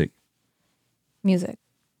or music? Music.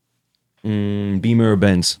 Beamer or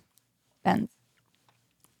Benz? Benz.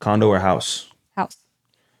 Condo or house? House.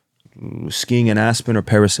 Skiing in Aspen or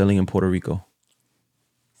parasailing in Puerto Rico?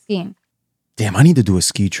 Skiing. Damn, I need to do a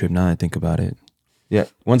ski trip now that I think about it. Yeah.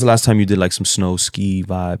 When's the last time you did like some snow ski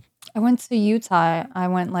vibe? I went to Utah. I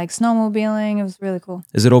went like snowmobiling. It was really cool.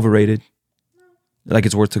 Is it overrated? Like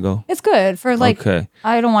it's worth to go? It's good for like, okay.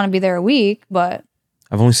 I don't want to be there a week, but.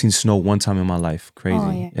 I've only seen snow one time in my life. Crazy.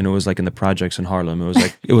 Oh, yeah. And it was like in the projects in Harlem.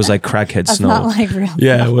 It was like crackhead That's snow. Not like real.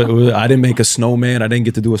 Yeah. I didn't make a snowman. I didn't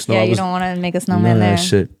get to do a snow. Yeah, you don't want to make a snowman there.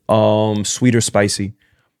 Shit. Sweet or spicy?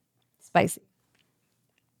 Spicy.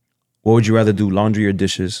 What would you rather do, laundry or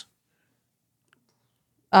dishes?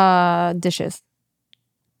 Dishes.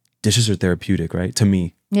 Dishes are therapeutic, right? To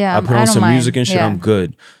me. Yeah. I put on some music and shit, yeah. I'm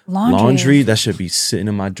good. Laundry, that should be sitting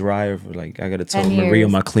in my dryer for like, I gotta tell Maria,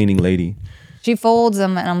 my cleaning lady. She folds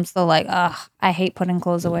them and I'm still like, ugh, I hate putting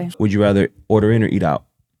clothes away. Would you rather order in or eat out?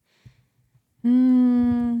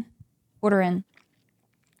 Order in.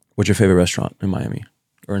 What's your favorite restaurant in Miami?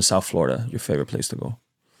 Or in South Florida, your favorite place to go?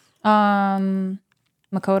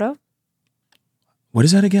 Makoto. What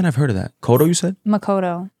is that again? I've heard of that. Kodo, you said?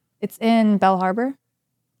 Makoto. It's in Bell Harbor.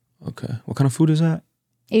 Okay. What kind of food is that?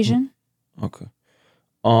 Asian. Okay.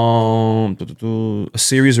 A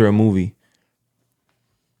series or a movie?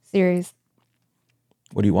 Series.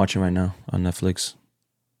 What are you watching right now on Netflix?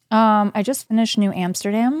 I just finished New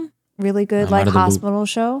Amsterdam. Really good, like hospital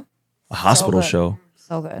show. A hospital show?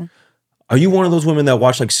 So good. Are you one of those women that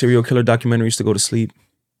watch like serial killer documentaries to go to sleep?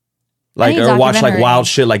 Like, or watch like wild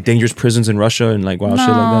shit, like dangerous prisons in Russia and like wild shit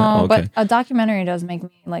like that? Oh, okay. But a documentary does make me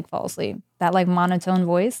like fall asleep. That like monotone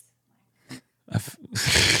voice.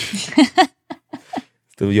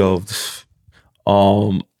 Yo,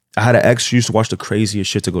 I had an ex who used to watch the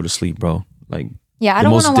craziest shit to go to sleep, bro. Like, yeah, I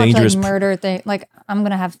don't want to watch like murder thing. Like, I'm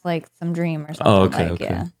gonna have like some dream or something. Oh, okay, like, okay.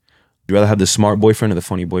 Yeah. You rather have the smart boyfriend or the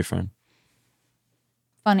funny boyfriend?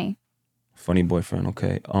 Funny. Funny boyfriend.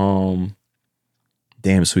 Okay.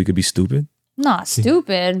 Damn. So he could be stupid. Not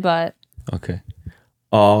stupid, but Okay.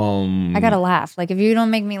 I gotta laugh. Like if you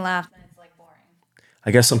don't make me laugh, then it's like boring.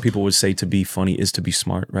 I guess some people would say to be funny is to be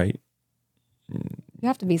smart, right? You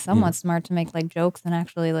have to be somewhat smart to make like jokes and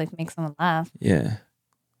actually like make someone laugh. Yeah.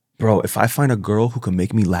 Bro, if I find a girl who can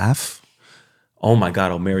make me laugh, oh my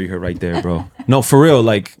God, I'll marry her right there, bro. No, for real.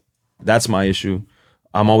 Like, that's my issue.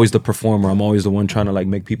 I'm always the performer. I'm always the one trying to like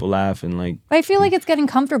make people laugh and like. But I feel like it's getting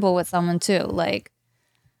comfortable with someone too. Like,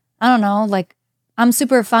 I don't know, like I'm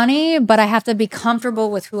super funny, but I have to be comfortable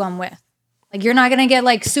with who I'm with. Like you're not gonna get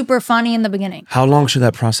like super funny in the beginning. How long should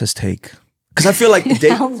that process take? Because I feel like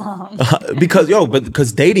How long?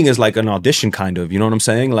 because dating is like an audition kind of, you know what I'm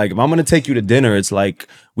saying? Like if I'm gonna take you to dinner, it's like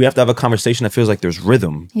we have to have a conversation that feels like there's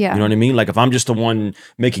rhythm. Yeah. You know what I mean? Like if I'm just the one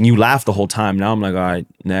making you laugh the whole time, now I'm like, all right,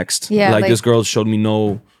 next. Yeah, like like, this girl showed me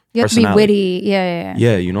no you have to be personality. witty. Yeah.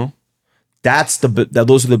 Yeah, you know?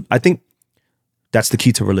 I think that's the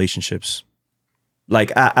key to relationships.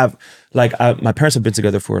 Like my parents have been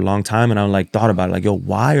together for a long time, and I like thought about it, like, yo,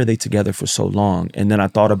 why are they together for so long? And then I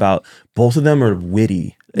thought about both of them are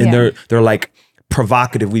witty and they're like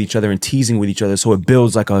provocative with each other and teasing with each other, so it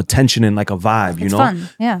builds like a tension and like a vibe. You It's know, fun.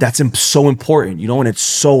 Yeah, that's so important. You know, and it's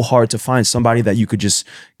so hard to find somebody that you could just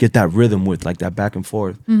get that rhythm with, like that back and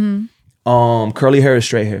forth. Curly hair or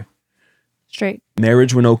straight hair? straight.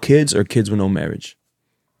 Marriage with no kids or kids with no marriage?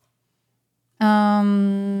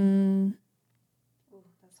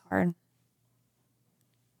 That's hard.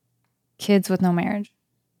 Kids with no marriage.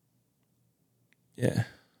 Yeah.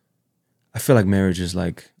 I feel like marriage is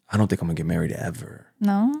like, I don't think I'm gonna get married ever.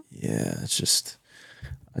 No. Yeah, it's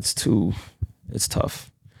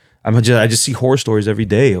tough. I just see horror stories every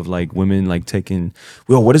day of like women like taking,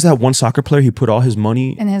 well, what is that one soccer player? He put all his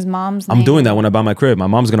money. And his mom's I'm name. doing that when I buy my crib. My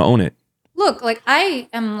mom's gonna own it. Look, like I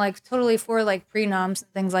am like totally for like prenups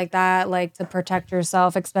and things like that, like to protect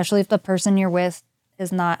yourself, especially if the person you're with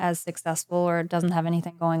is not as successful or doesn't have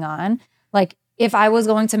anything going on. Like if I was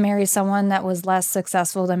going to marry someone that was less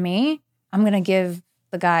successful than me, I'm going to give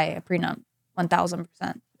the guy a prenup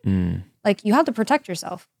 1000%. Like you have to protect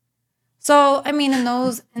yourself. So, I mean, in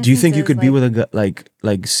those instances, Do you think you could be with a guy,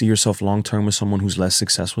 like see yourself long term with someone who's less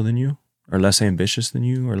successful than you or less ambitious than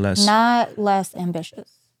you or less? Not less ambitious.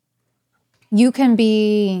 You can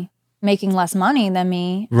be making less money than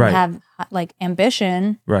me and Right. have like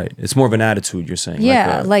ambition. Right. It's more of an attitude, you're saying.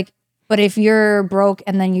 Yeah, but if you're broke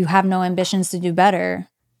and then you have no ambitions to do better,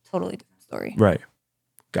 totally different story. Right.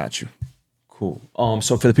 Got you. Cool.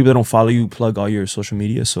 So for the people that don't follow you, plug all your social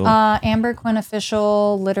media. So Amber Quinn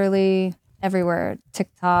official, literally everywhere.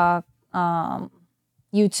 TikTok,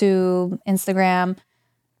 YouTube, Instagram.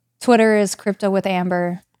 Twitter is Crypto with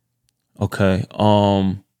Amber. okay.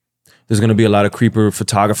 There's gonna be a lot of creeper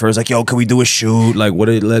photographers like, yo, can we do a shoot? Like,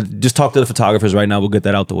 just talk to the photographers right now. We'll get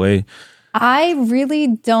that out the way. I really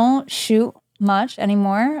don't shoot much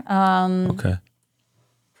anymore. Okay.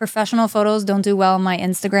 Professional photos don't do well on my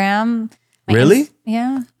Instagram. Really?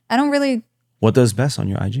 Yeah. I don't really What does best on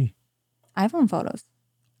your IG? iPhone photos.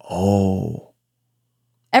 Oh.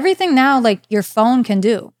 Everything now, like your phone can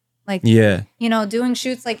do. Like, Yeah. you know, doing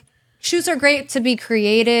shoots, like shoots are great to be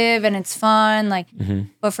creative and it's fun. Like,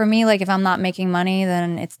 but for me, like if I'm not making money,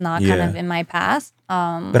 then it's not kind Yeah. of in my path.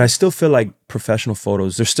 But I still feel like professional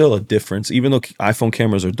photos, there's still a difference. Even though iPhone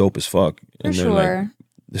cameras are dope as fuck. For they're like, sure.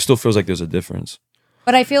 there still feels like there's a difference.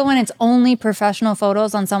 But I feel when it's only professional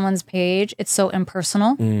photos on someone's page, it's so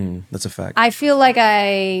impersonal. That's a fact. I feel like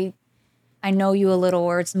I know you a little,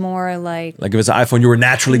 or it's more like Like if it's an iPhone, you were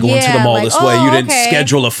naturally going to the mall like, this way. You didn't okay.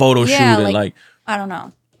 schedule a photo shoot and like I don't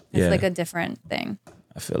know. It's Yeah. like a different thing.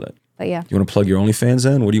 I feel it. But yeah. You want to plug your OnlyFans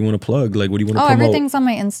in? What do you want to plug? Like, what do you want to Oh, promote? everything's on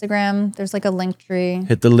my Instagram. There's like a link tree.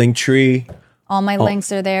 Hit the link tree. All my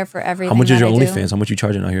links are there for everything. How much is your that I do. OnlyFans? How much you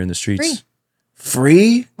charging out here in the streets?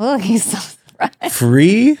 Free. Free? Look, he's so surprised.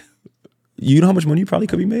 Free? You know how much money you probably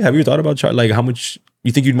could be made? Have you thought about like how much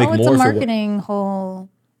you think you'd make Oh, it's more a for what? marketing whole.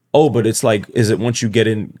 Oh, but it's like, is it once you get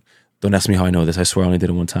in? Don't ask me how I know this. I swear I only did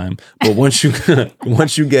it one time. But once you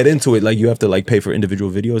once you get into it, like you have to like pay for individual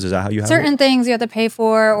videos. Is that how you have Certain it? things you have to pay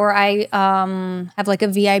for, or I have like a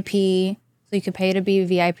VIP, so you could pay to be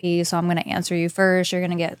VIP. So I'm gonna answer you first. You're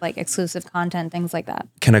gonna get like exclusive content, things like that.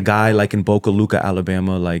 Can a guy like in Boca Luca,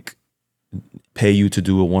 Alabama, like pay you to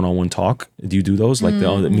do a one-on-one talk? Do you do those? Like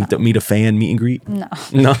meet a fan, meet and greet? No,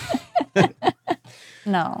 No.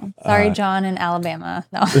 no. Sorry, John in Alabama.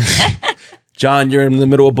 No. John, you're in the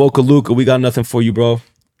middle of Boca Luca. We got nothing for you, bro.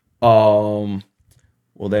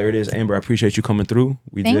 Well, there it is, Amber. I appreciate you coming through.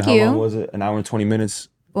 We Thank did. How you. long was it? An hour and 20 minutes.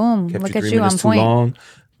 Boom. Kept Look you at 3 you on minutes too point. long.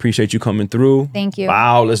 Appreciate you coming through. Thank you.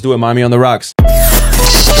 Wow, let's do it. Miami on the Rocks.